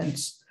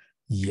adjustments?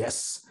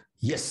 Yes,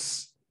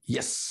 yes,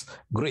 yes.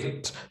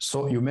 Great.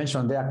 So you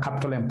mentioned there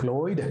capital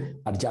employed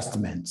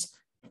adjustments.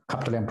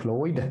 Capital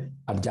employed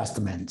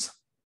adjustments.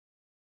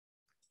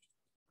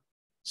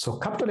 So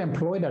capital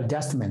employed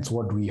adjustments,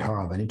 what do we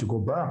have? I need to go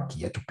back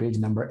here to page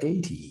number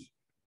 80.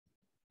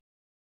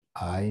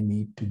 I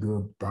need to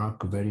go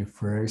back very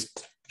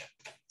first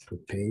to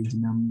page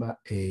number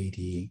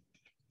 80.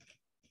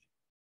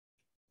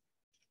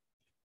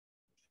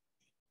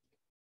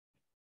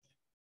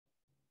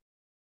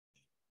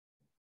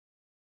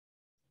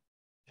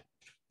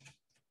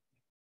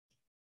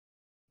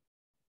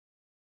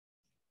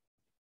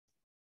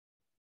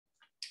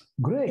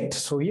 Great,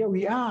 so here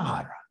we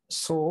are.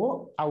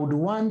 So I would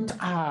want,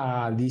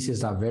 this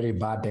is a very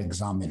bad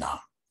examiner,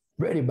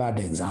 very bad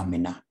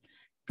examiner.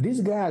 This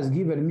guy has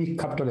given me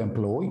capital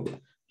employed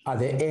at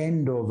the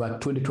end of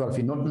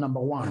 2012, not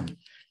number one.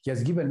 He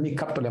has given me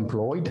capital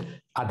employed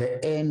at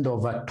the end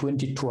of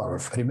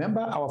 2012.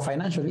 Remember, our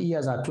financial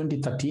years are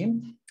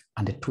 2013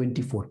 and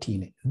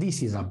 2014.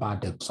 This is a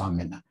bad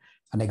examiner.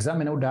 An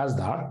examiner who does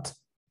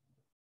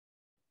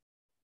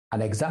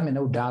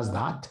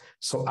that,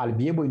 so I'll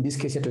be able in this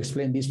case here to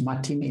explain this,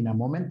 Martin, in a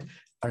moment.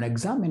 An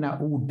examiner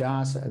who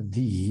does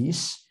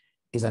this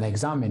is an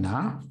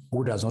examiner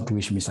who does not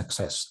wish me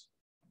success.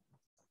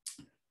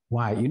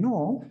 Why? You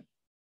know,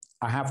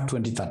 I have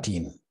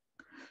 2013.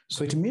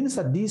 So it means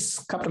that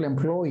this capital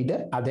employed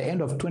at the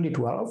end of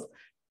 2012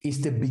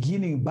 is the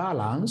beginning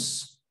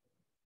balance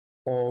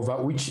of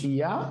which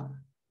year?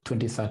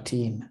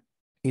 2013.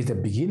 Is the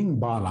beginning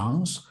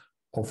balance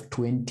of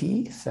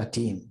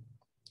 2013.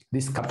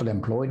 This capital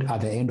employed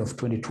at the end of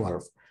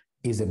 2012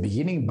 is the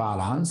beginning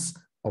balance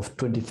of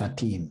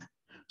 2013.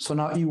 So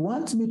now he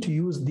wants me to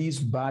use this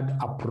bad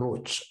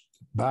approach.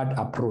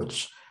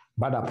 This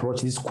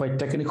is quite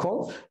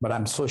technical, but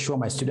I'm so sure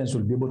my students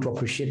will be able to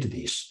appreciate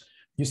this.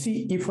 You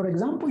see, if, for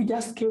example, he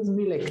just gives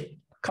me like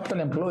capital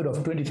employed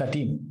of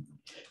 2013,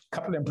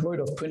 capital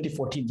employed of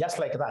 2014, just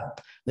like that,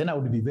 then I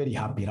would be very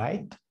happy,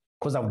 right?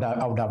 Because I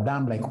would have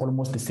done like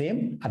almost the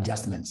same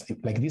adjustments.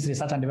 Like this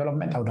research and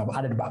development, I would have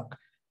added back.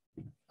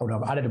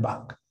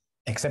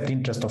 Except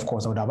interest, of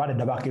course. I would have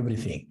added back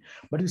everything.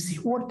 But you see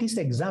what this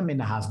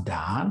examiner has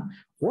done,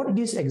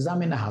 this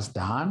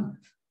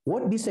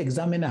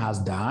examiner,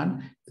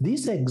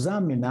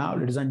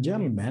 ladies and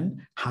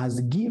gentlemen,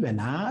 has given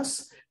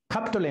us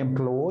capital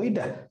employed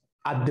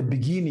at the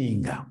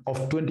beginning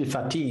of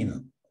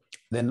 2013.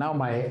 Then now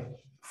my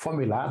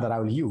formula that I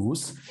will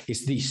use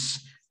is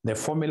this. The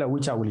formula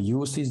which I will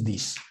use is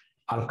this.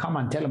 I'll come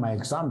and tell my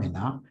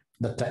examiner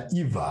that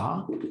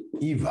EVA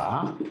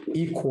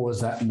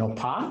equals no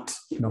part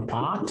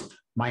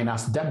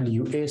minus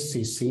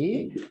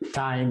WACC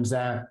times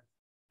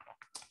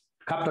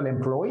capital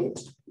employed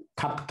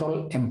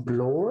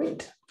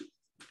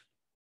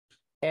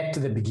at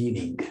the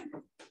beginning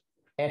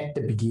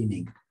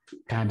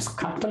times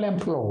capital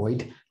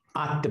employed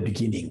at the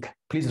beginning.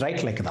 Please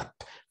write like that.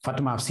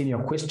 Fatima, I've seen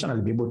your question.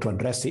 I'll be able to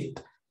address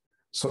it.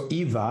 So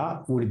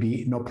EVA will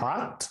be no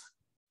part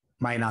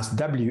minus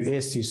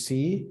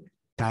WACC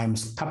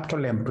times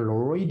capital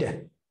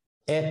employed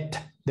at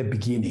the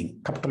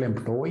beginning. Capital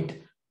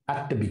employed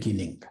at the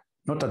beginning,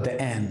 not at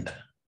the end.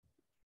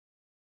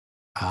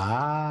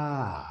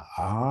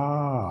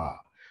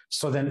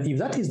 So then if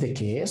that is the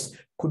case,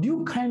 could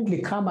you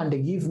kindly come and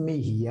give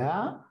me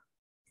here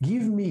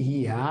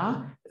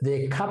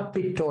the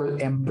capital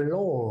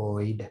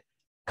employed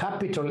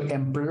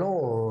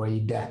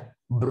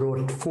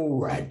brought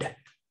forward.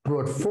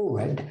 brought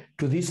forward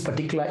to these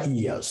particular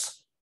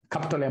years.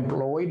 Capital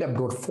employed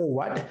brought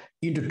forward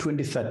into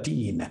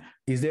 2013.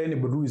 Is there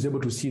anybody who is able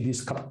to see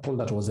this capital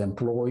that was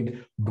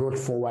employed brought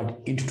forward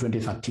into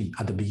 2013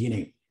 at the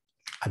beginning?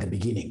 At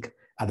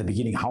the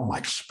beginning, how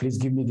much? Please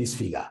give me this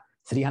figure.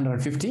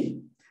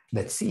 350?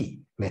 Let's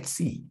see.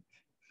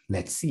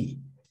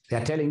 They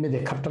are telling me the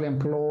capital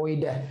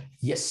employed,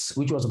 yes,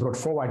 which was brought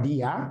forward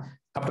here,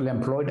 capital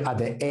employed at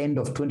the end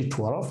of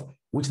 2012,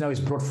 which now is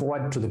brought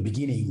forward to the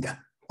beginning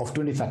of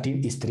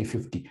 2013 is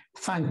 350.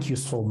 Thank you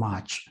so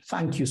much.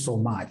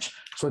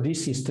 So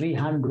this is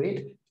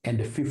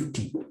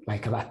 350,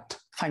 like that.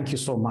 Thank you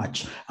so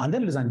much. And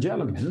then, ladies and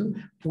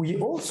gentlemen, we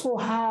also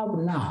have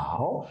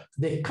now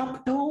the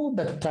capital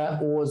that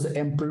was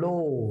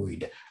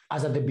employed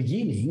as at the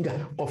beginning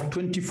of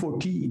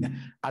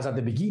 2014.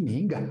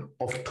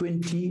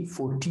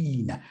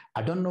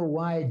 I don't know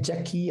why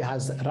Jackie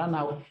has run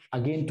out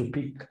again to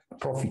pick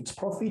profits.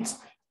 Profits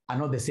are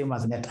not the same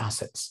as net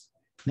assets.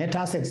 Net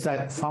assets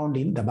are found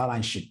in the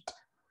balance sheet.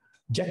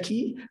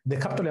 Jackie, the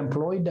capital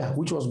employed,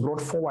 which was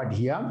brought forward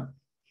here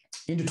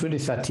into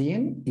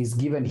 2013, is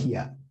given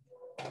here.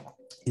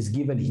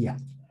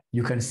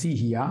 You can see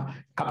here,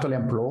 capital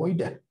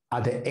employed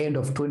at the end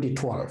of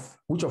 2012,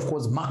 which of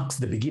course marks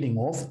the beginning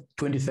of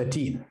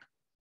 2013,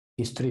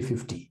 is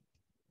 350,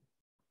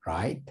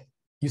 right?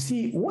 You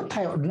see, what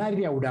I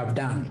ordinarily would have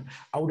done,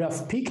 I would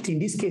have picked, in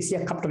this case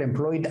here, capital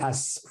employed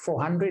as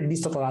 400,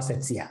 these total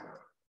assets here.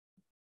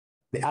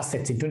 The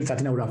assets in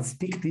 2013, I would have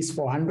picked this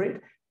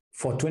 400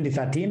 for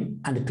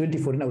 2013, and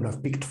 2014, I would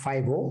have picked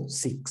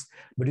 506.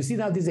 But you see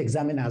now this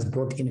examiner has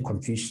brought in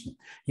confusion.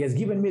 He has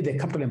given me the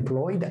capital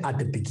employed at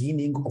the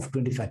beginning of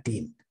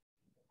 2013,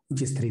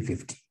 which is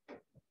 350.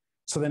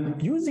 So then,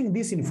 using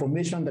this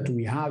information that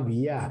we have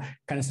here,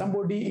 can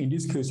somebody in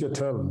this case here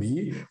tell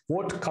me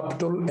what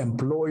capital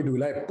employed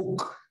will I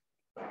book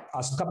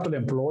as capital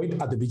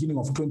employed at the beginning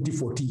of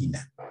 2014?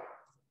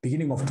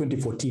 Beginning of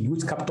 2014,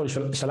 which capital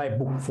shall I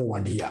book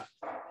forward here?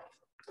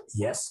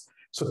 Yes.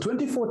 So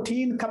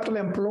 2014 capital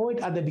employed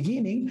at the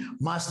beginning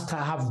must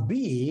have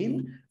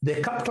been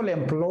the capital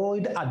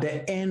employed at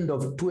the end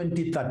of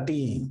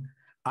 2013.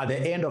 At the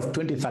end of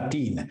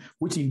 2013,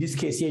 which in this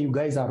case here, you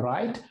guys are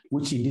right,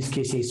 which in this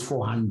case here is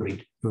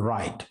 400. You're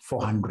right,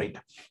 400.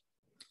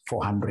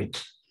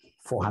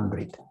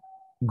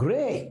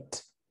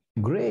 Great.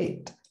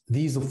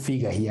 This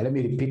figure here, let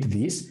me repeat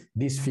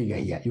this figure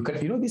here. You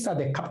know, these are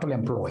the capital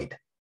employed,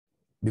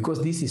 because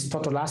this is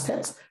total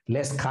assets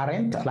less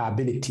current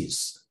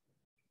liabilities.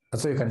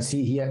 That's what you can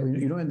see here.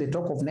 You know, when they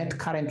talk of net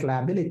current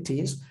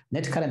liabilities,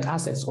 net current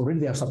assets, already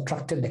they have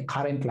subtracted the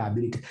current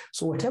liability.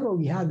 So whatever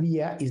we have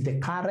here is the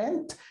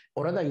current,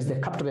 or rather is the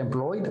capital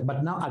employed,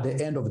 but now at the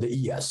end of the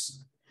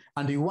years.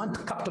 And you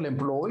want capital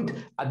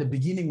employed at the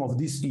beginning of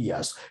these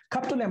years.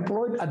 Capital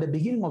employed at the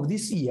beginning of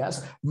these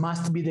years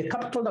must be the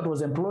capital that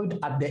was employed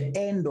at the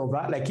end of,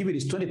 like if it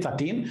is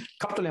 2013,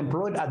 capital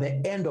employed at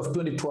the end of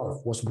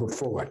 2012 was brought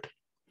forward.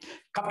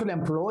 Capital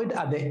employed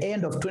at the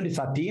end of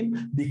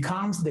 2013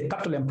 becomes the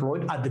capital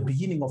employed at the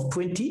beginning of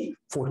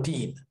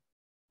 2014.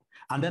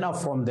 And then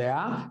from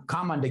there,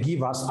 come and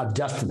give us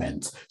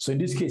adjustments. So in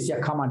this case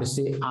here, come and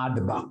say add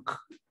back.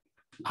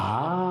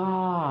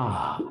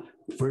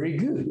 Very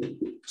good.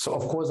 So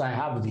of course I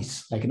have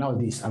this, like now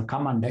this, I'll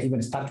come and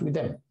even start with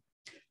them.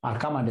 I'll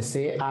come and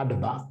say add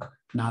back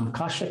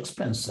non-cash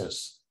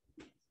expenses.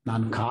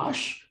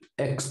 Non-cash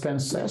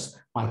expenses,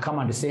 I'll come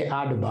and say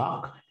add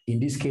back. In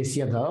this case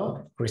here,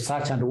 the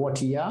research and what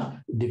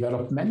here?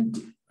 Development,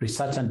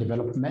 research and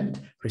development.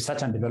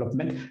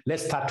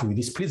 Let's start with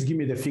this. Please give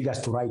me the figures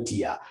to write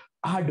here.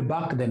 Add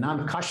back the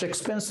non-cash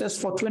expenses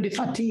for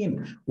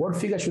 2013. What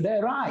figure should I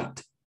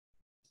write?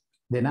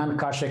 The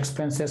non-cash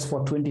expenses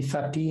for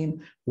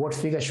 2013. What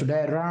figure should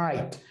I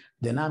write?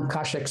 The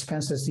non-cash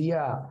expenses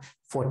here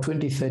for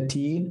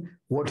 2013.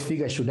 What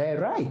figure should I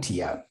write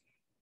here?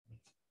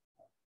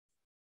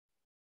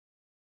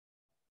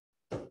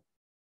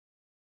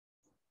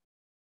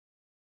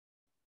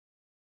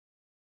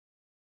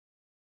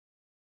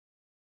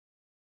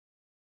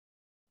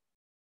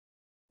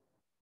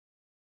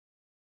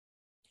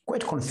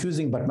 Quite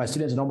confusing, but my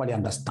students normally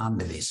understand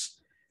this.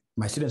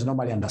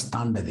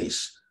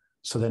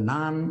 So the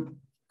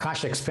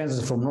non-cash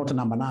expenses from note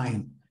number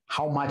 9,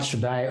 how much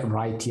should I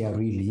write here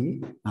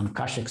really?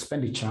 Non-cash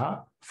expenditure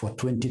for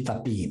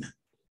 2013.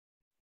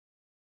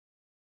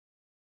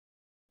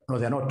 No,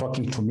 they're not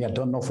talking to me. I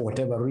don't know, for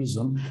whatever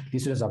reason,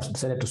 these students have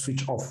decided to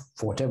switch off.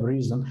 For whatever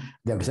reason,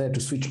 they have decided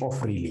to switch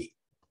off really.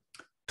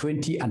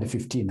 20 and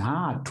 15,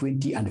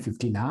 20 and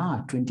 15,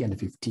 20 and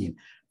 15.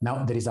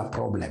 Now there is a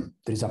problem.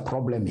 There is a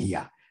problem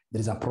here.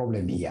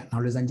 Now,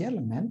 ladies and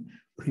gentlemen,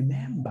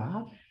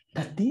 remember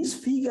that this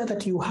figure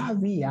that you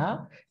have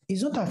here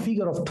is not a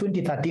figure of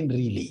 2013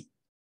 really.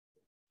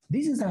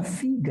 This is a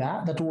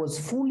figure that was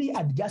fully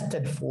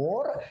adjusted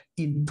for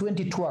in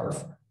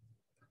 2012,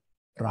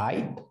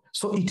 right?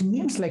 So it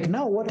means like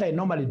now what I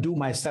normally do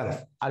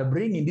myself, I'll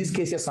bring in this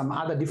case here some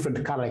other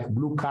different color, like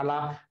blue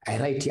color. I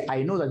write here,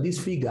 I know that this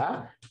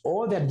figure,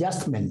 all the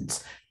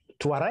adjustments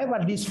To arrive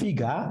at this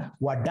figure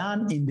were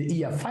done in the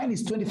year. Fine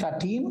is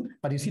 2013,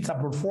 but you see it's a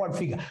brought forward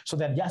figure. So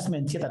the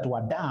adjustments here that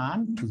were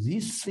done to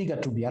this figure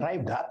to be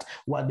arrived at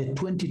were the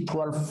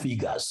 2012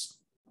 figures.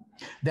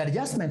 The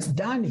adjustments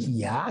done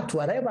here to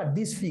arrive at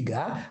this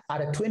figure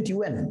are at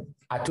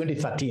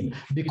 2013,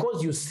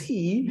 because you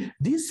see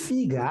these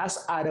figures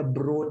are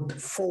brought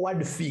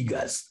forward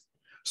figures.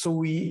 So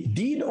we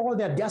did all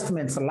the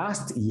adjustments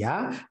last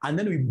year, and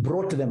then we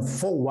brought them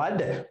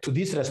forward to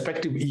these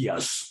respective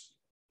years.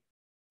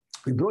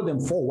 We brought them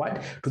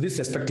forward to these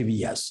respective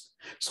years.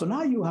 So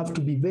now you have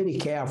to be very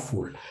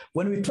careful.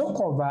 When we talk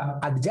of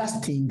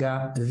adjusting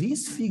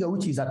this figure,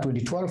 which is a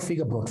 2012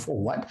 figure brought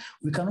forward,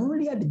 we can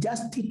only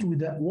adjust it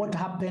with what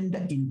happened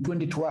in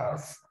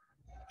 2012.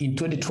 In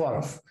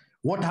 2012.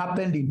 What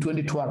happened in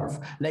 2012?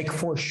 Like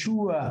for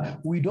sure,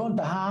 we don't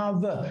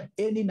have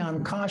any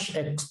non-cash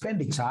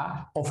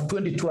expenditure of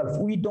 2012.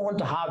 We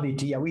don't have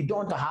it here. We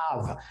don't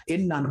have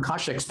any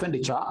non-cash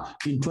expenditure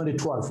in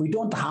 2012. We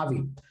don't have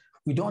it.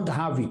 We don't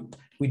have it.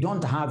 We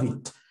don't have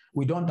it.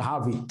 We don't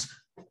have it.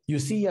 You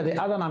see here,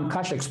 the other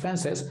non-cash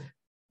expenses,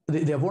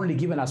 they have only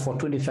given us for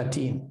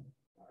 2013,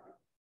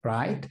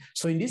 right?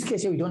 So in this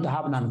case here, we don't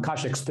have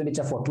non-cash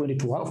expenditure for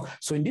 2012.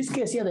 So in this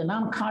case here, the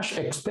non-cash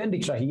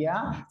expenditure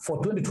here for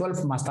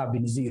 2012 must have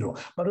been 0.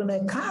 But when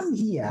I come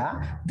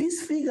here,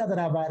 this figure that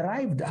I've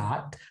arrived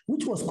at,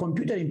 which was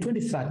computed in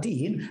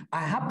 2013,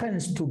 I happen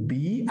to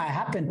be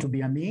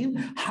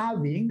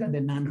having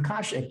the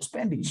non-cash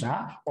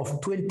expenditure of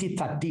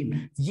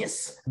 2013.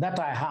 Yes, that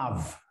I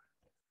have.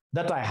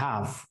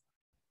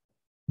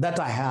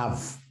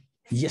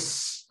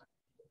 Yes.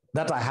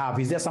 That I have.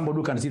 Is there somebody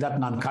who can see that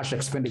non-cash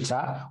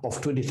expenditure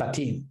of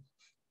 2013?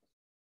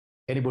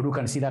 Anybody who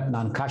can see that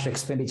non-cash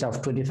expenditure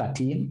of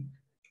 2013?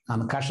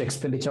 Non-cash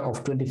expenditure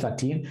of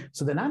 2013.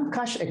 So the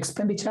non-cash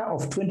expenditure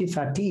of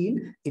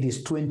 2013, it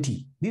is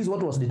 20. This is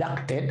what was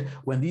deducted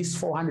when this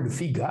 400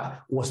 figure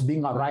was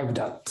being arrived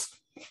at.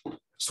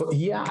 So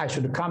here I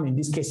should come in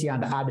this case here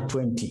and add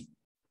 20.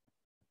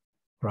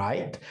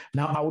 Right?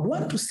 Now, I would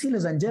want to see,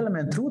 ladies and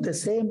gentlemen, through the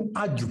same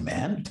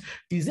argument,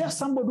 is there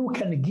somebody who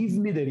can give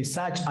me the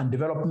research and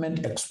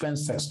development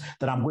expenses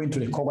that I'm going to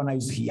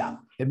recognize here?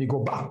 Let me go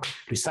back.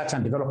 Research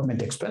and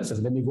development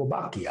expenses. Let me go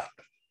back here.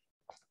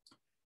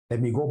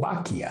 Let me go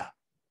back here.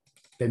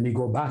 Let me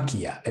go back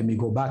here. Let me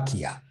go back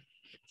here.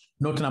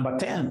 Note number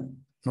 10.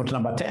 Note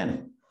number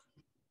 10.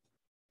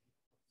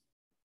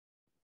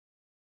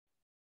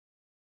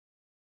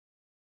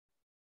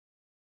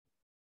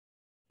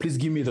 Please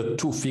give me the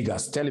two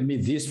figures. Tell me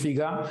this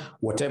figure,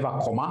 whatever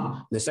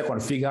comma, the second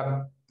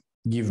figure,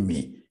 give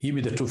me. Give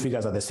me the two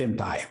figures at the same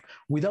time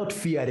without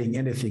fearing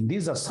anything.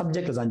 These are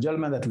subjects, and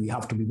gentlemen, that we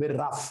have to be very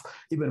rough,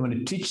 even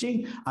when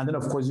teaching. And then,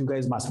 of course, you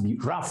guys must be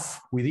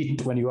rough with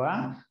it when you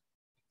are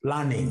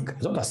learning.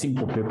 It's not a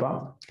simple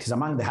paper. It's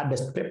among the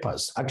hardest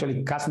papers.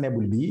 Actually, CASNEB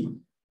will be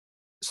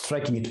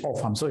striking it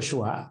off, I'm so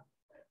sure.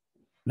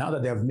 Now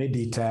that they have made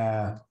it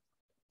an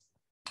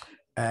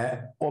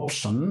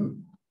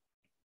option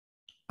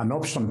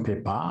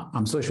paper,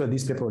 I'm so sure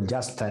this paper will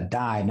just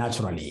die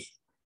naturally.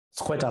 It's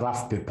quite a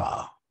rough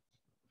paper.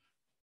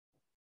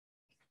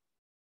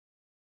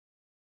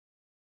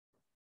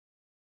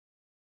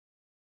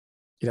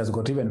 It has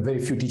got even very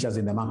few teachers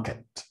in the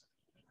market,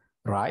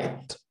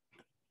 right?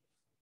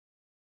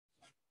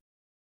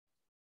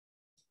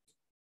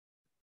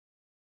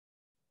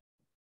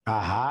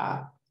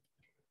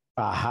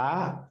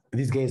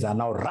 These guys are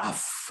now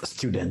rough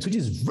students, which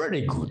is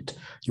very good.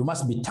 You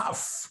must be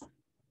tough.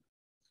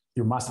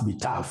 You must be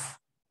tough.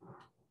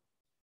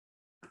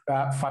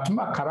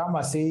 Fatima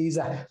Karama says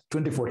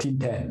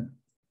 2014-10.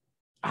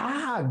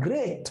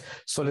 Great.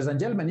 So, ladies and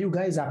gentlemen, you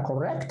guys are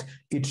correct.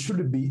 It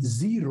should be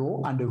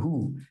 0 and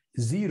who?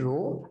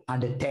 0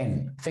 and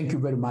 10. Thank you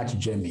very much,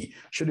 Jamie.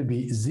 Should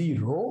be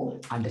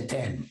 0 and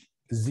 10.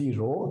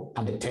 0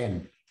 and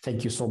 10.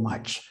 Thank you so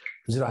much.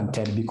 0 and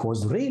 10,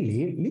 because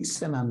really,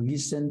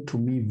 listen to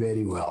me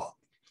very well.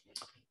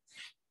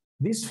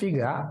 This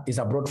figure is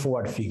a brought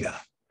forward figure.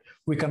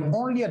 We can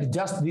only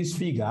adjust this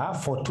figure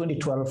for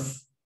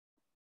 2012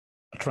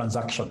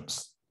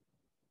 transactions.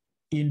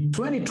 In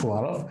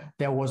 2012,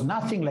 there was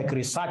nothing like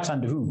research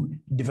and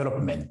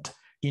development.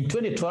 In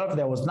 2012,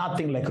 there was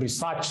nothing like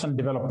research and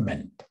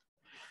development.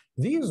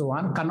 This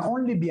one can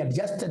only be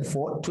adjusted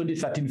for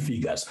 2013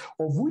 figures,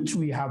 of which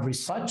we have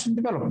research and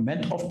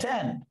development of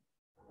 10.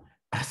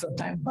 Some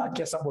time back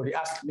here, somebody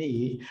asked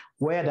me,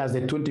 where does the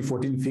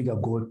 2014 figure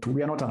go to?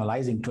 We are not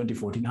analyzing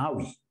 2014, are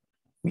we?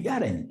 We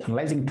aren't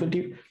analyzing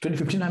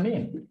 2015, I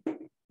mean.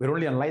 We're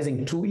only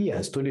analyzing 2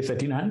 years,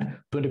 2013 and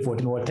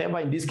 2014. Whatever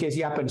in this case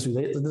happens with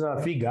this is a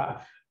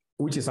figure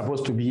which is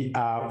supposed to be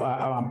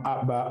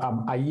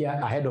a year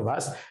ahead of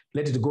us,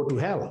 let it go to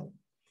hell.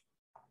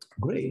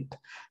 Great.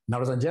 Now,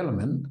 ladies and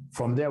gentlemen,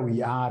 from there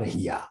we are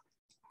here.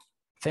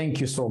 Thank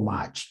you so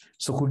much.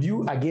 So could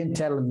you again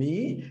tell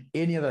me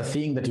any other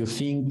thing that you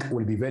think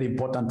will be very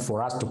important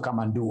for us to come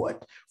and do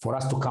it, for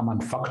us to come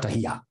and factor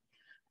here?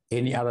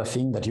 Any other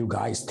thing that you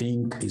guys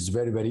think is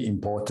very, very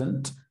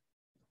important?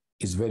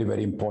 Is very,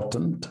 very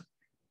important?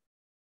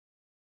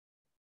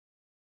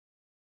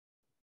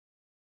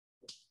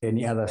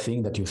 Any other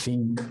thing that you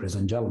think, ladies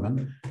and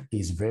gentlemen,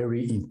 is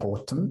very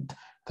important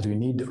that we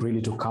need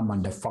really to come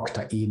and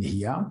factor in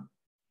here?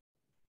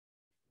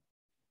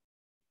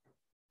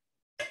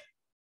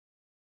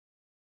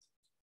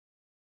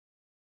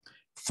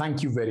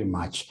 Thank you very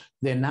much.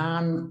 The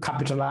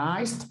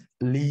non-capitalized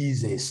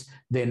leases,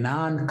 the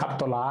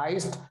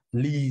non-capitalized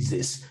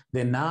leases,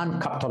 the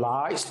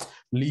non-capitalized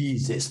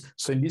leases.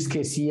 So in this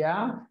case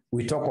here,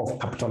 we talk of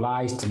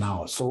capitalized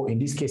now. So in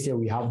this case here,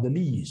 we have the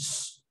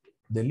lease.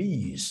 The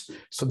lease.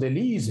 So the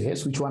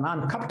leases, which were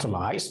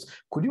non-capitalized,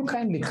 could you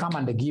kindly come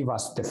and give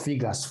us the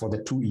figures for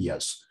the 2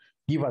 years?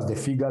 Give us the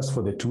figures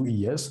for the 2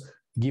 years.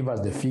 Give us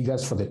the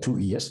figures for the 2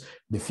 years,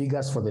 the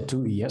figures for the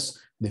 2 years,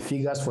 the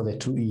figures for the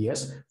 2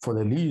 years, for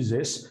the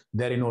leases,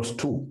 there in note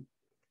 2.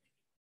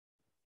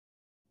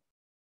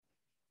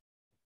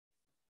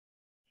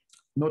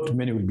 Not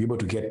many will be able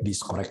to get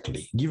this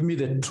correctly. Give me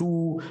the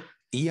 2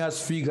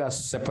 years figures,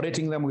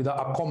 separating them with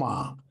a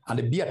comma,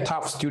 and be a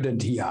tough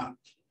student here.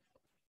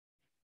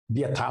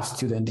 Be a tough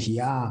student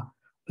here.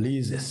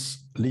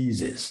 Leases,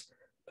 leases,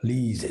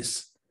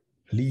 leases,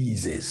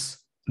 leases,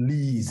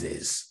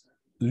 leases,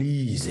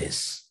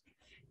 leases,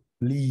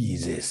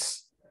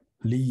 leases,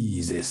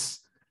 leases,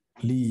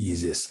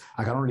 leases.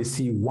 I can only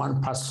see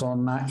one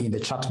person in the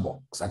chat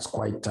box. That's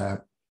quite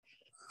a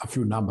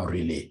few number,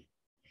 really.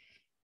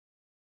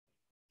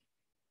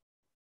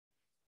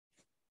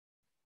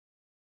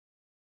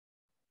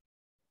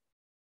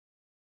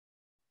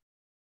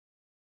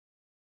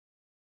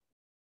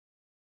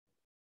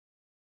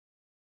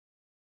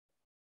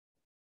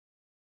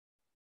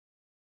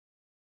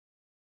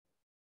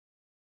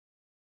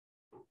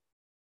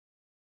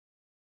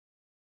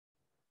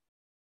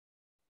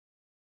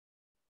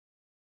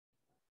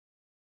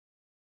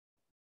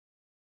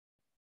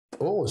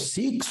 Oh,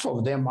 6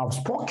 of them have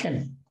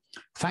spoken.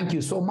 Thank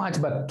you so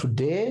much. But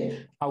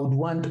today, I would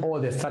want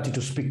all the 30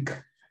 to speak.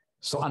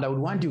 So, and I would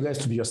want you guys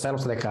to be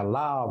yourselves like I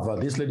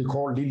love this lady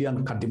called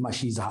Lillian Kadima.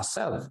 She's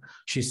herself.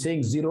 She's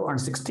saying 0 and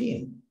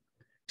 16.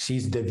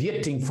 She's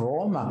deviating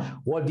from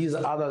what these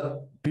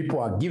other people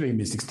are giving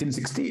me, 16,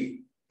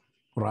 16,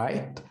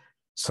 right?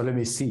 So let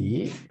me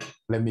see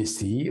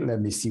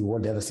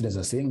what the other students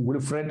are saying.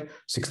 Wilfred,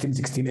 16,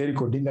 16. Eric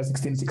Odinga,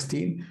 16,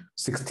 16.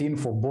 16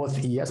 for both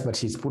years, but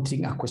she's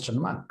putting a question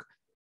mark.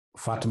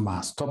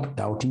 Fatima, stop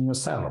doubting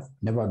yourself.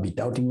 Never be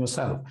doubting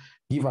yourself.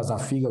 Give us a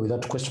figure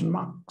without question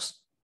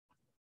marks.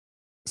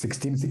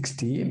 16,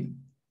 16.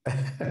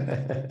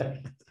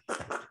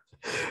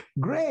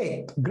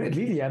 Great,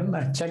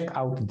 Lillian, check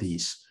out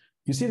this.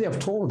 You see, they have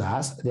told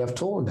us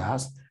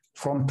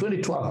from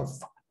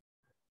 2012,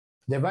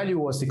 the value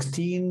was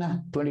 16,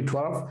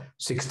 2012,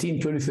 16,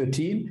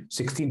 2013,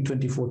 16,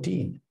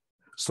 2014.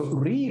 So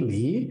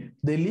really,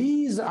 the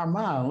lease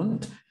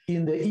amount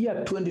in the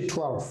year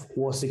 2012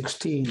 was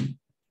 16,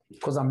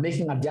 because I'm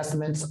making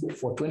adjustments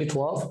for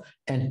 2012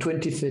 and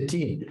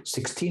 2013,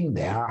 16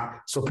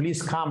 there. So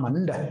please come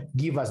and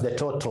give us the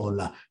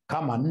total.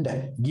 Come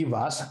and give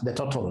us the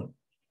total.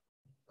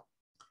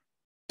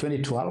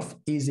 2012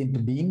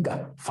 isn't being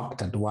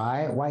factored.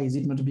 Why? Why is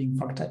it not being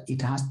factored?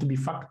 It has to be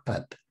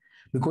factored.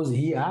 Because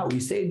here we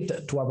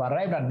said to have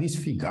arrived at this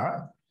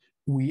figure,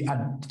 we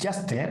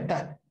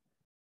adjusted.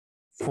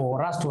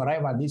 For us to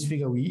arrive at this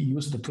figure, we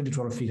used the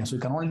 2012 figure. So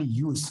we can only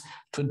use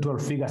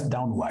 2012 figures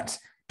downwards,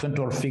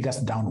 2012 figures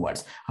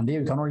downwards. And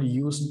then we can only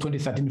use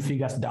 2013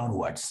 figures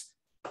downwards.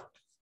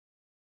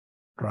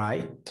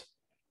 Right?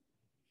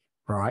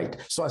 Right?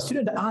 So a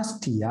student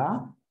asked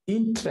here,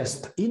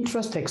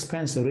 interest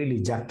expense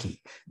really,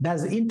 Jackie.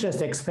 Does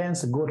interest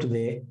expense go to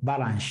the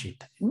balance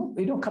sheet? No,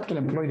 you don't capital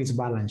employ this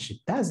balance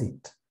sheet, does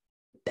it?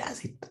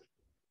 Does it?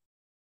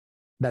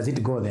 Does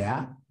it go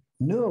there?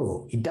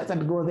 No, it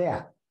doesn't go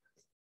there.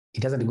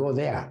 It doesn't go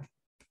there.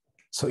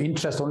 So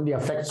interest only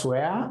affects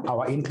where?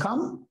 Our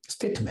income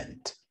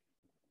statement.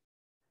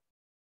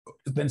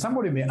 Then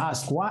somebody may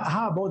ask,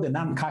 how about the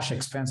non-cash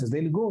expenses?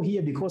 They'll go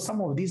here because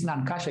some of these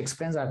non-cash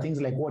expenses are things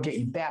like water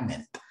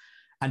impairment.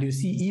 And you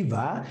see,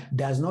 Eva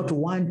does not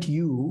want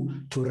you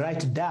to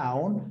write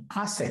down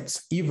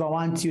assets. Eva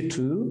wants you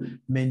to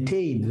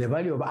maintain the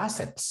value of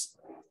assets,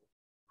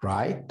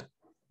 right?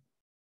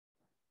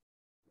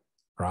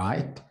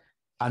 Right?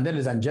 And then,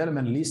 ladies and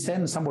gentlemen,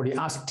 listen, somebody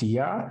asked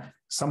here,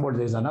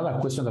 there's another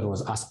question that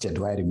was asked here.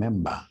 Do I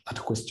remember that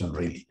question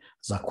really?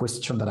 It's a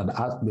question that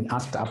had been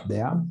asked up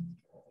there.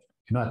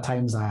 You know, at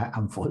times I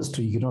am forced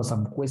to ignore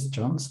some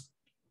questions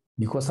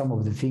because some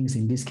of the things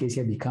in this case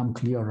here become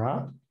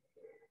clearer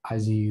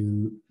as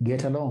you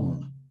get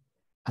along.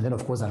 And then,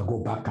 of course, I'll go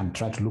back and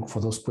try to look for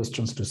those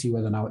questions to see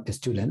whether now the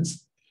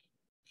students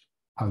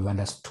have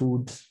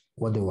understood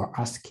what they were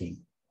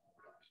asking.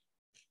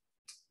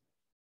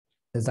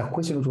 There's a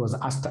question which was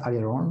asked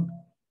earlier on.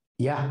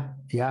 Yeah.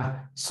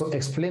 So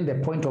explain the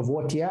point of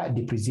what here?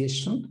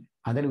 Depreciation.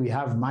 And then we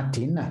have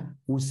Martin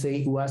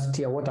who asked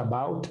here, what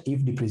about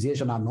if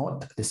depreciation are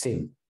not the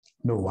same?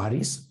 No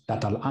worries,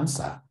 that I'll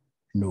answer.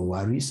 No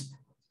worries,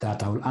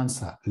 that I will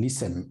answer.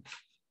 Listen.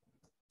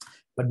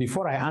 But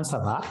before I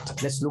answer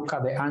that, let's look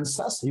at the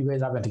answers. You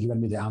guys haven't given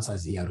me the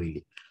answers here,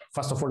 really.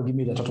 First of all, give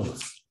me the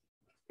totals.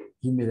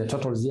 Give me the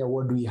totals here.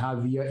 What do we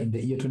have here in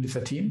the year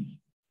 2013?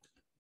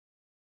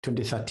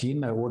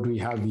 2013, what do we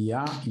have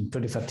here in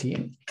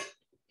 2013?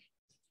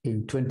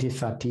 In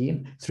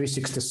 2013,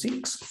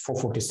 366,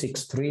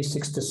 446,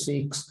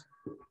 366,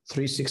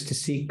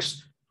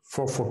 366,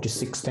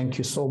 446. Thank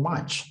you so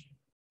much.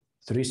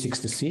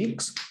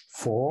 366,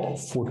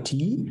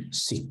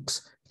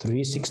 446.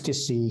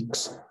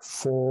 366,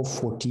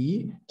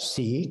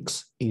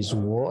 446 is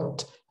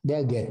what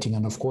they're getting.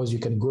 And of course, you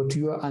can go to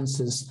your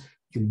answers.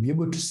 You'll be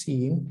able to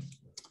see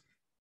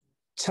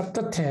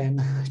chapter 10.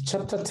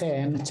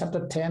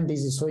 This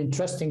is so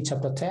interesting,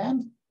 chapter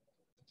 10.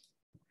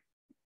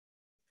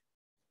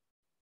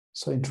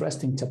 So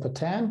interesting, chapter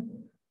 10.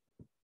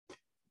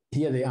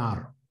 Here they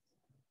are.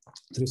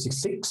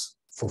 366,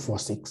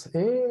 446.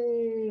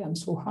 Hey, I'm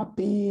so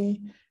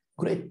happy.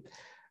 Great.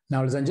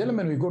 Now, ladies and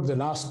gentlemen, we go to the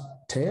last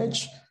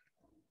stage.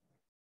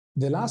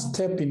 The last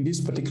step in this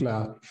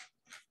particular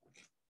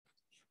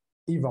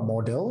EVA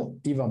model,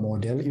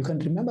 you can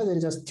remember there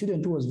is a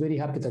student who was very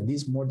happy that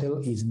this model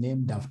is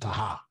named after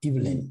her,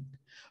 Evelyn.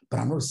 But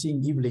I'm not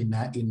seeing Evelyn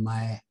in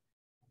my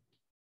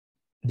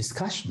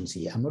discussions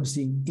here. I'm not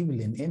seeing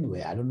Evelyn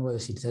anywhere. I don't know whether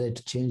she decided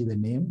to change the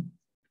name.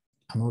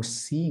 I'm not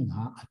seeing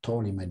her at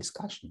all in my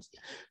discussions.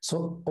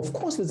 So, of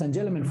course, ladies and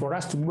gentlemen, for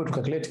us to be able to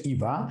calculate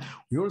EVA,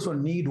 we also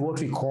need what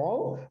we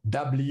call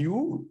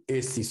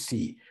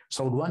WACC.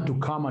 So, we want to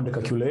come and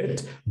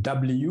calculate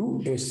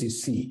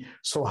WACC.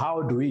 So,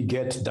 how do we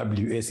get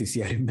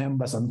WACC? I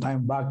remember some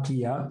time back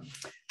here,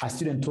 a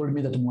student told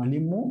me that,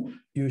 Mwalimu,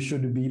 you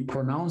should be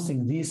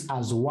pronouncing this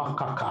as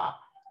wakaka.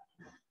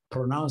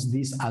 Pronounce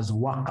this as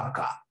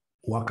wakaka.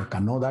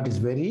 Wakaka. No, that is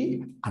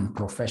very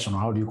unprofessional.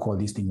 How do you call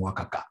this thing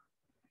wakaka?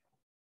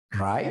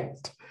 Right?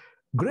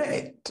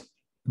 Great.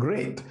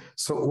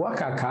 So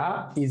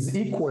wakaka is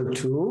equal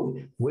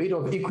to weight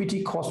of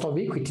equity, cost of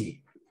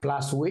equity,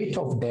 plus weight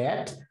of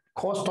debt,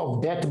 cost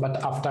of debt, but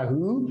after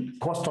who?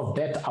 Cost of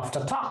debt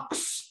after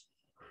tax.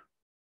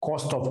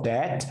 Cost of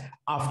debt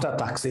after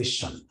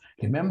taxation.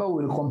 Remember,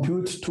 we'll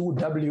compute two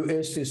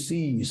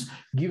WACCs.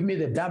 Give me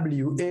the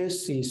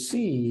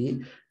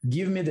WACC.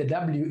 Give me the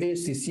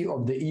WACC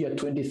of the year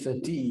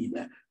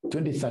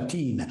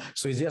 2013.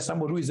 So is there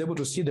somebody who is able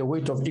to see the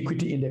weight of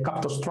equity in the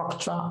capital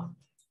structure?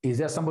 Is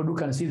there somebody who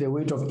can see the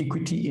weight of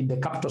equity in the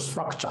capital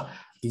structure?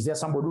 Is there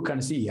somebody who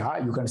can see?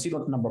 You can see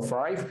that number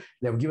 5.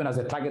 They've given us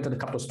a targeted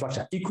capital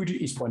structure. Equity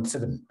is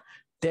 0.7.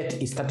 Debt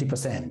is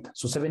 30%.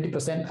 So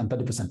 70% and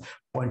 30%.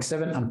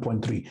 0.7 and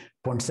 0.3.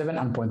 0.7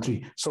 and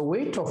 0.3. So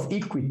weight of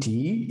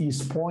equity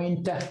is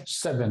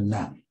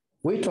 0.7.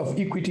 Weight of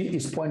equity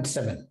is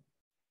 0.7.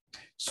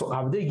 So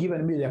have they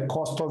given me the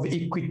cost of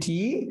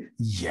equity?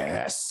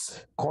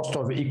 Yes. Cost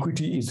of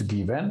equity is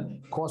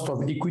given. Cost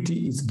of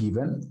equity is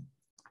given.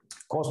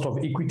 Cost of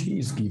equity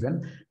is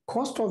given.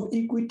 Cost of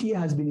equity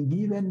has been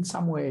given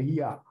somewhere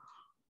here.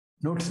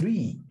 Note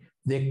 3.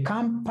 The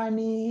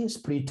company's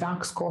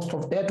pre-tax cost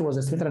of debt was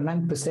estimated at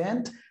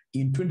 9%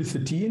 in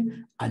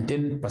 2013 and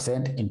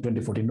 10% in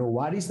 2014. No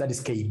worries, that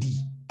is KD.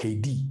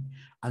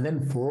 And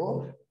then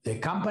 4, the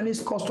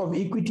company's cost of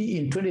equity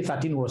in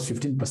 2013 was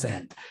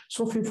 15%.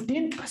 So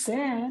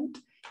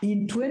 15%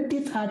 in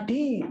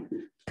 2013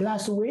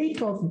 plus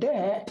weight of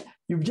debt,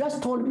 you've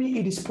just told me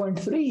it is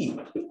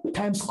 0.3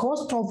 times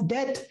cost of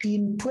debt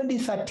in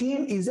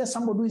 2013. Is there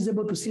somebody who is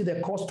able to see the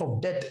cost of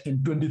debt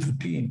in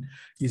 2013?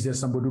 Is there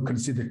somebody who can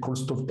see the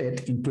cost of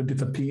debt in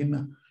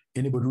 2013?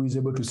 Anybody who is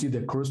able to see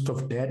the cost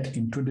of debt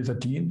in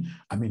 2013?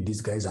 I mean,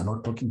 these guys are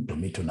not talking to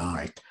me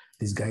tonight.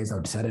 These guys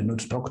have decided not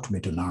to talk to me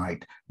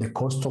tonight. The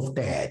cost of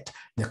debt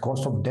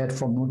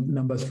from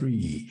number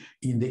 3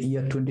 in the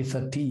year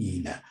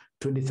 2013.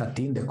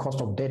 2013, the cost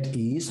of debt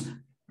is,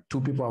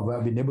 2 people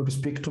have been able to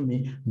speak to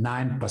me,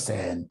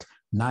 9%.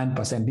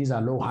 9%. These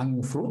are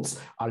low-hanging fruits.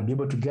 I'll be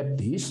able to get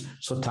this.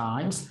 So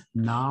times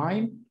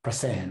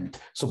 9%.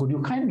 So could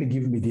you kindly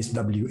give me this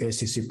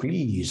WACC,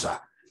 please?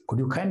 Could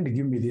you kindly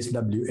give me this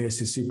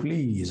WACC,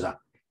 please,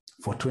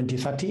 for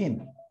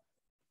 2013?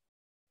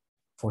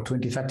 For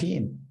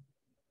 2013.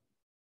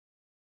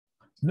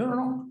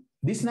 No.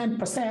 This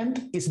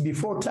 9% is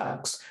before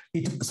tax.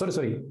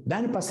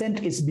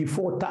 9% is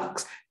before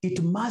tax.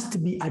 It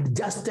must be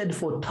adjusted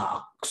for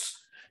tax.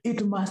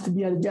 It must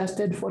be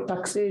adjusted for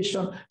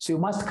taxation. So you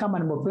must come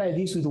and multiply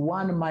this with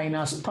 1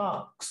 minus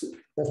tax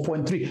of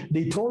 0.3.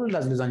 They told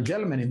us, ladies and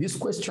gentlemen, in this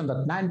question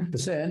that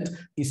 9%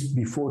 is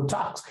before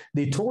tax.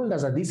 They told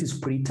us that this is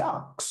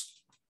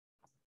pre-tax.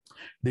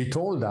 They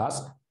told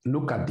us,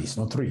 look at this,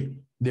 not 3,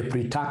 the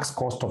pre-tax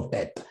cost of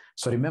debt.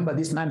 So remember,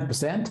 this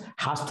 9%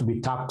 has to be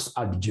tax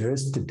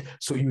adjusted.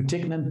 So you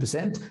take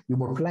 9%, you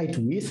multiply it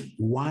with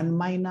 1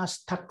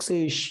 minus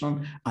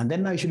taxation. And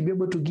then now you should be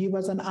able to give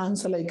us an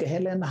answer like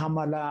Helen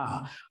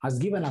Hamala has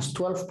given us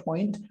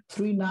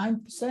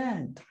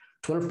 12.39%.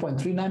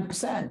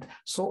 12.39%.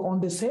 So on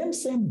the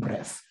same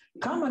breath,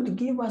 come and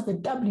give us the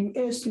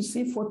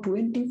WACC for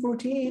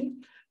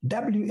 2014.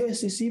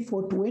 WACC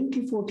for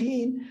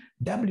 2014,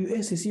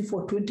 WACC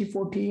for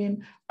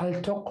 2014,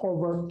 I'll talk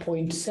over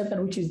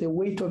 0.7, which is the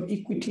weight of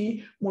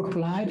equity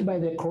multiplied by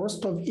the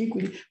cost of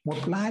equity,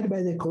 multiplied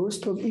by the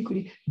cost of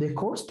equity. The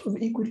cost of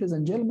equity, ladies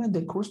and gentlemen,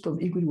 the cost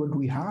of equity, what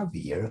we have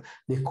here,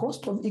 the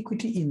cost of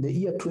equity in the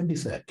year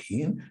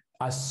 2013,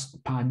 as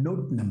per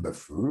note number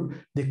 4,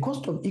 the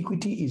cost of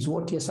equity is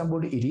what here,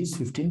 somebody, it is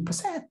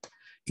 15%.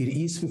 It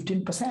is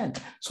 15%.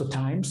 So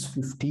times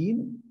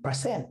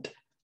 15%.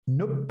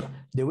 Nope.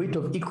 The weight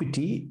of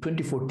equity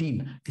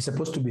 2014 is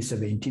supposed to be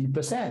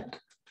 17%.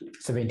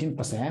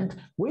 17%.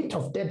 Weight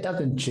of debt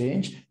doesn't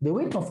change. The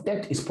weight of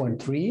debt is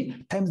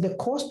 0.3 times the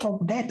cost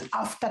of debt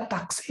after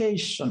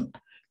taxation.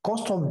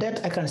 Cost of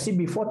debt I can see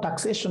before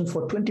taxation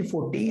for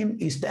 2014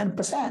 is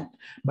 10%.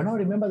 But now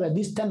remember that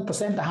this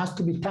 10% has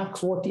to be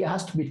tax what year?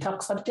 Has to be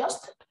tax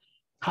adjusted.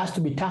 Has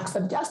to be tax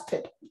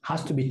adjusted.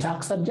 Has to be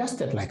tax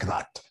adjusted like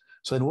that.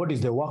 So then what is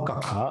the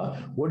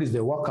WACC? What is the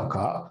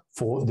WACC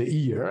for the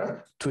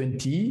year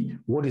 20?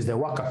 What is the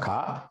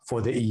WACC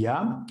for the year?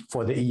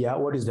 What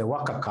is the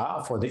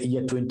WACC for the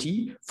year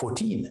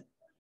 2014?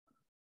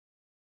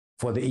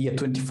 For the year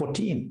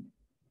 2014.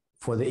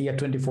 For the year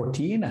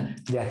 2014,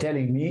 they are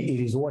telling me it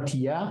is what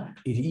year?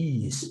 It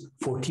is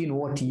 14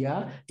 what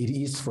year? It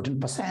is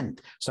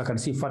 14%. So I can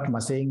see Fatma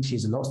saying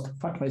she's lost.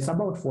 Fatma, it's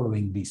about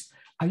following this.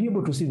 Are you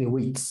able to see the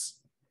weights?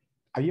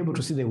 Are you able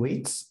to see the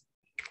weights?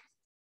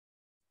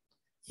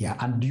 Yeah,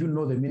 and do you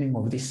know the meaning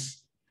of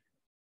this?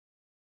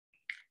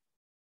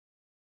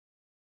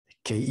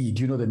 KE,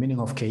 do you know the meaning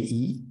of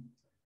KE?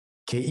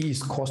 KE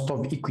is cost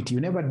of equity.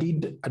 You never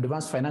did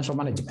advanced financial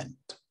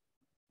management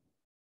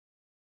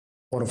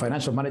or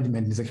financial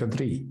management in section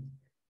 3.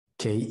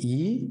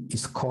 KE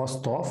is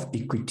cost of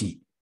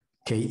equity.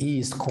 KE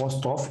is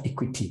cost of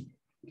equity.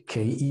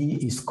 KE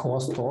is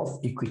cost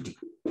of equity.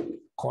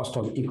 Cost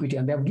of equity.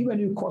 And they have given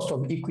you cost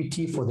of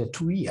equity for the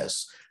 2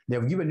 years. They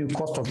have given you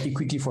cost of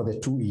equity for the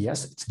 2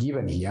 years. It's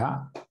given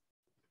here.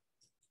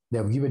 They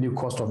have given you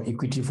cost of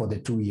equity for the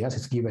 2 years.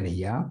 It's given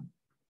here.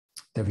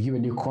 They've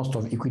given you cost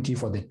of equity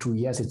for the 2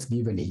 years. It's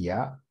given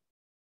here.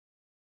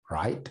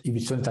 Right? If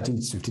it's 2013,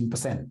 it's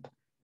 15%.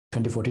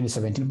 2014 is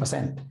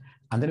 17%.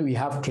 And then we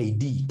have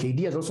KD.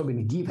 KD has also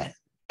been given.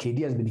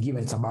 KD has been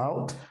given. It's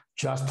about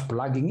just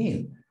plugging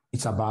in.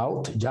 It's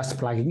about just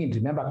plugging in.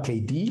 Remember,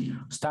 KD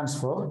stands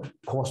for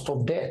cost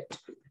of debt.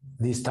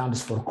 This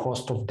stands for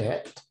cost of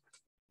debt.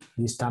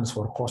 This stands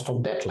for cost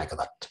of debt like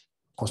that.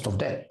 Cost of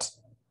debt.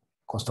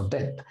 Cost of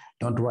debt.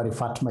 Don't worry,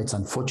 Fatma. It's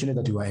unfortunate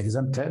that you are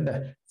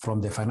exempted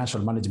from the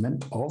financial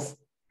management of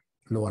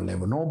lower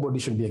level. Nobody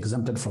should be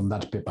exempted from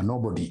that paper.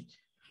 Nobody.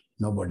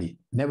 Nobody.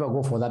 Never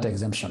go for that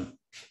exemption.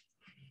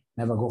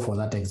 Never go for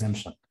that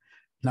exemption.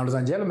 Now, ladies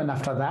and gentlemen,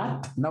 after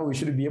that, now we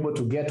should be able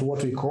to get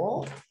what we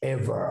call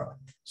EVA.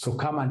 So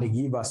come and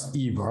give us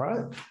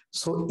EVA.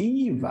 So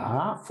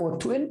EVA for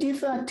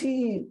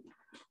 2013,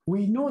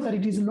 we know that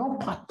it is no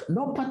part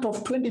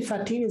of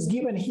 2013 is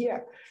given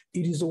here.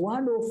 It is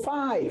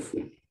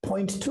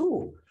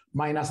 105.2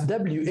 minus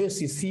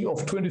WACC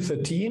of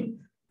 2013,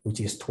 which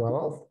is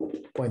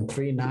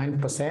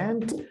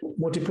 12.39%,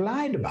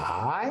 multiplied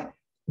by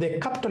the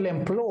capital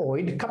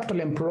employed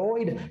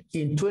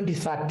in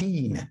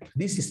 2013.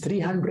 This is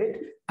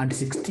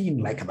 316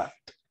 like that.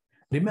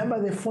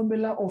 Remember the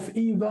formula of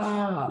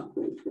EVA.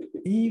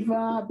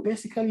 EVA,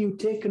 basically you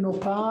take no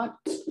part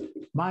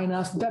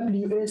minus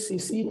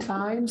WACC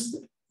times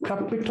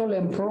capital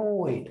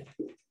employed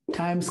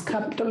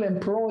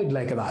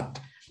like that,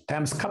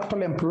 times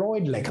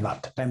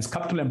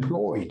capital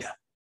employed.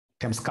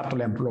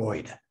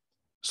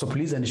 So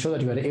please ensure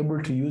that you are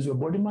able to use your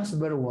body mass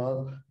very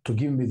well to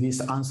give me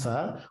this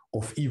answer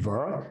of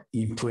EVA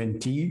in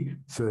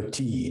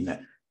 2013.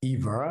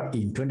 EVA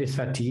in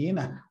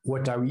 2013,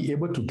 what are we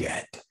able to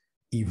get?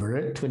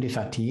 EVA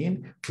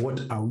 2013,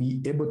 what are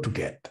we able to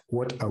get?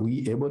 What are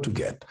we able to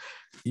get?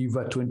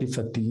 EVA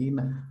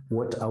 2013,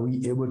 what are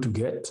we able to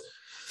get?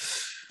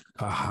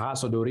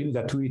 So Doreen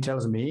Gatui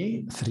tells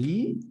me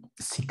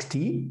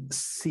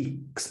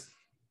 366.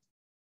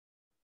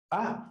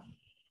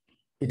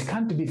 It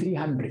can't be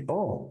 300.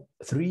 Oh,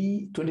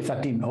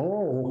 2013.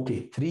 Oh,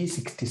 okay,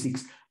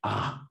 366.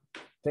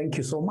 Thank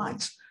you so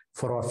much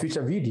for our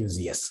future videos.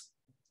 Yes.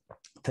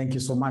 Thank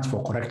you so much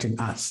for correcting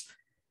us.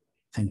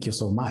 Thank you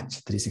so much.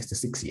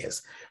 366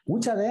 years,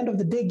 which at the end of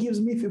the day gives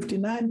me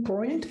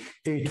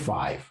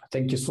 59.85.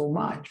 Thank you so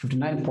much.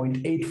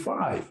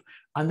 59.85.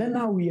 And then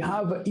now we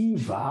have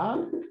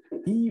EVA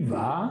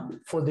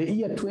for the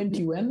year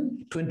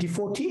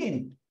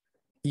 2014.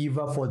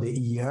 EVA for the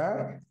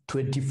year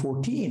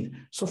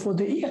 2014. So for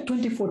the year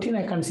 2014,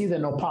 I can see the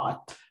no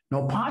part.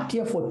 No part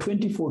here for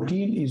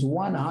 2014 is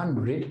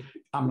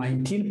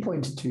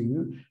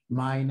 119.2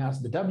 minus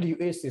the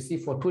WACC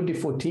for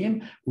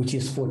 2014, which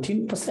is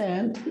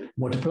 14%.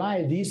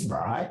 Multiply this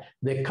by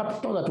the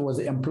capital that was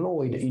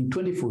employed in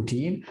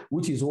 2014,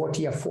 which is what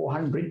here,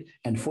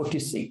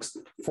 446,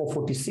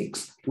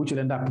 which will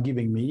end up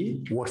giving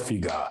me what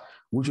figure?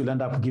 Which will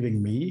end up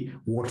giving me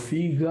what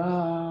figure?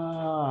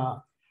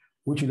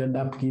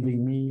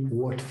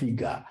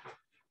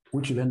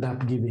 which will end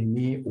up giving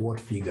me what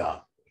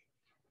figure?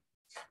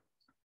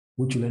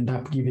 Which will end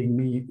up giving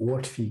me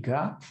what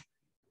figure?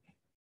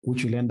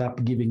 Which will end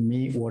up giving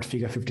me what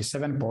figure?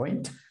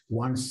 57.16,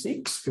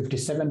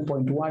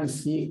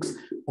 57.16,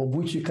 of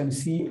which you can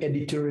see a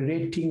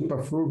deteriorating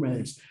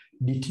performance.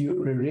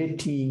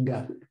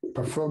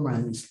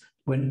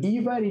 When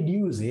EVA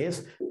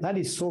reduces, that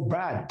is so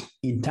bad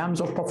in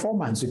terms of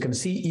performance. You can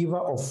see EVA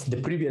of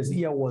the previous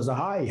year was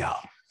higher.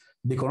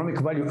 The economic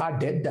value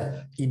added,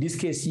 in this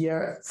case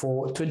here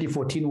for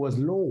 2014, was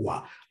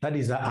lower. That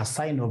is a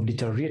sign of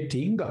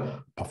deteriorating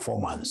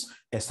performance.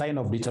 A sign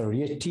of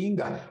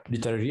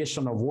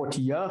deterioration of what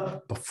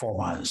year?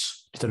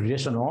 Performance.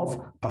 Deterioration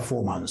of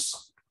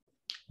performance.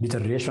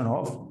 Deterioration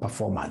of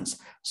performance.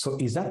 So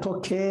is that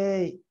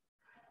okay?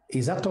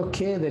 Is that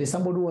okay? There is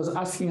somebody who was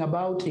asking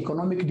about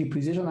economic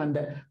depreciation.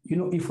 And,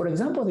 if, for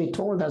example, they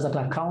told us that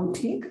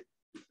accounting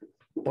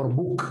or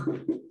book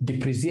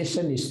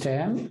depreciation is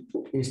 10,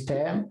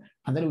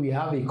 and then we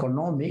have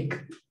economic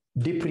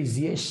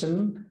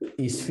depreciation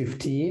is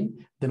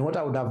 15, then what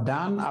I would have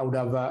done, I would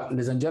have,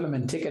 ladies and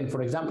gentlemen, taken,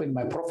 for example, in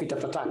my profit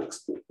after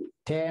tax,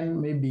 10,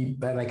 maybe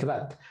like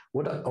that,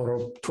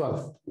 or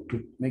 12,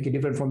 to make it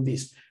different from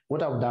this.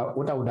 What I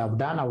would have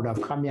done, I would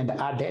have come here and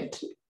added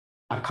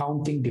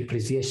accounting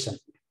depreciation,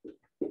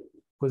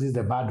 because it's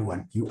the bad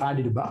one. You add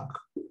it back,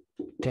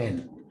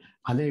 10,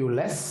 and then you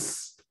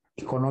less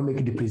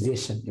economic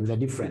depreciation. It was a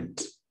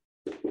different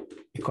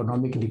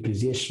economic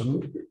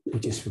depreciation,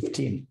 which is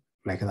 15,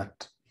 like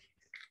that.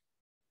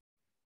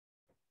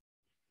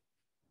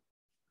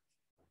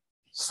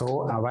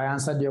 So have I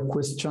answered your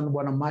question,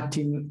 Bwana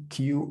Martin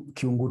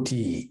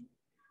Kiunguti?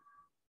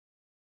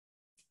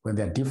 When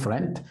they're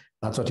different,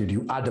 that's what you do.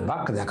 You add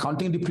back the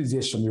accounting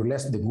depreciation, you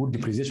less the good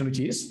depreciation, which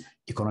is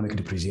economic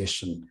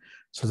depreciation.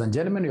 So, ladies and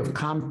gentlemen, you've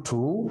come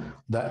to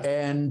the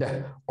end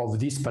of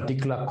this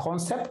particular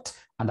concept,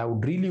 and I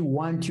would really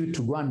want you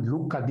to go and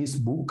look at this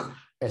book,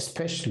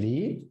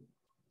 especially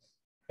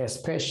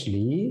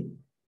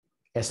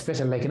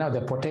like now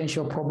the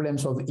potential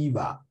problems of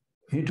EVA.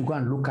 You need to go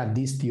and look at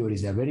these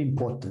theories. They're very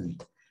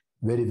important,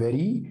 very,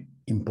 very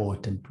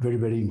important, very,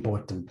 very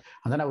important.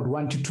 And then I would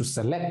want you to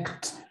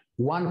select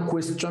one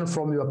question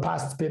from your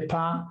past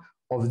paper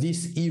of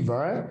this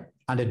EVA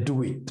and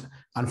do it.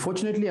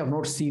 Unfortunately, I've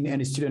not seen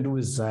any student who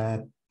is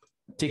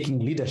taking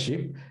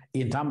leadership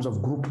in terms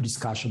of group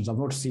discussions. I've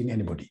not seen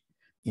anybody.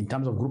 In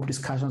terms of group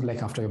discussions,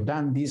 like after you've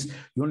done this,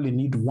 you only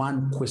need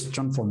one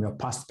question from your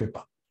past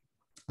paper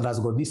that has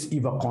got this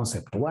EVA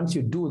concept. Once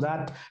you do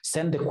that,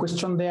 send the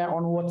question there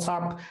on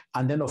WhatsApp,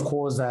 and then of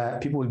course,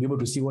 people will be able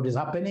to see what is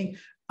happening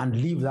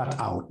and leave that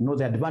out. Know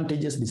the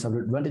advantages,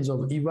 disadvantages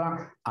of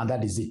EVA, and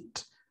that is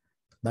it.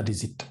 That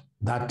is it.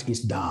 That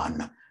is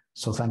done.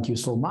 So thank you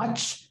so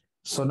much.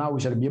 So now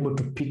we shall be able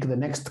to pick the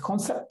next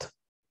concept.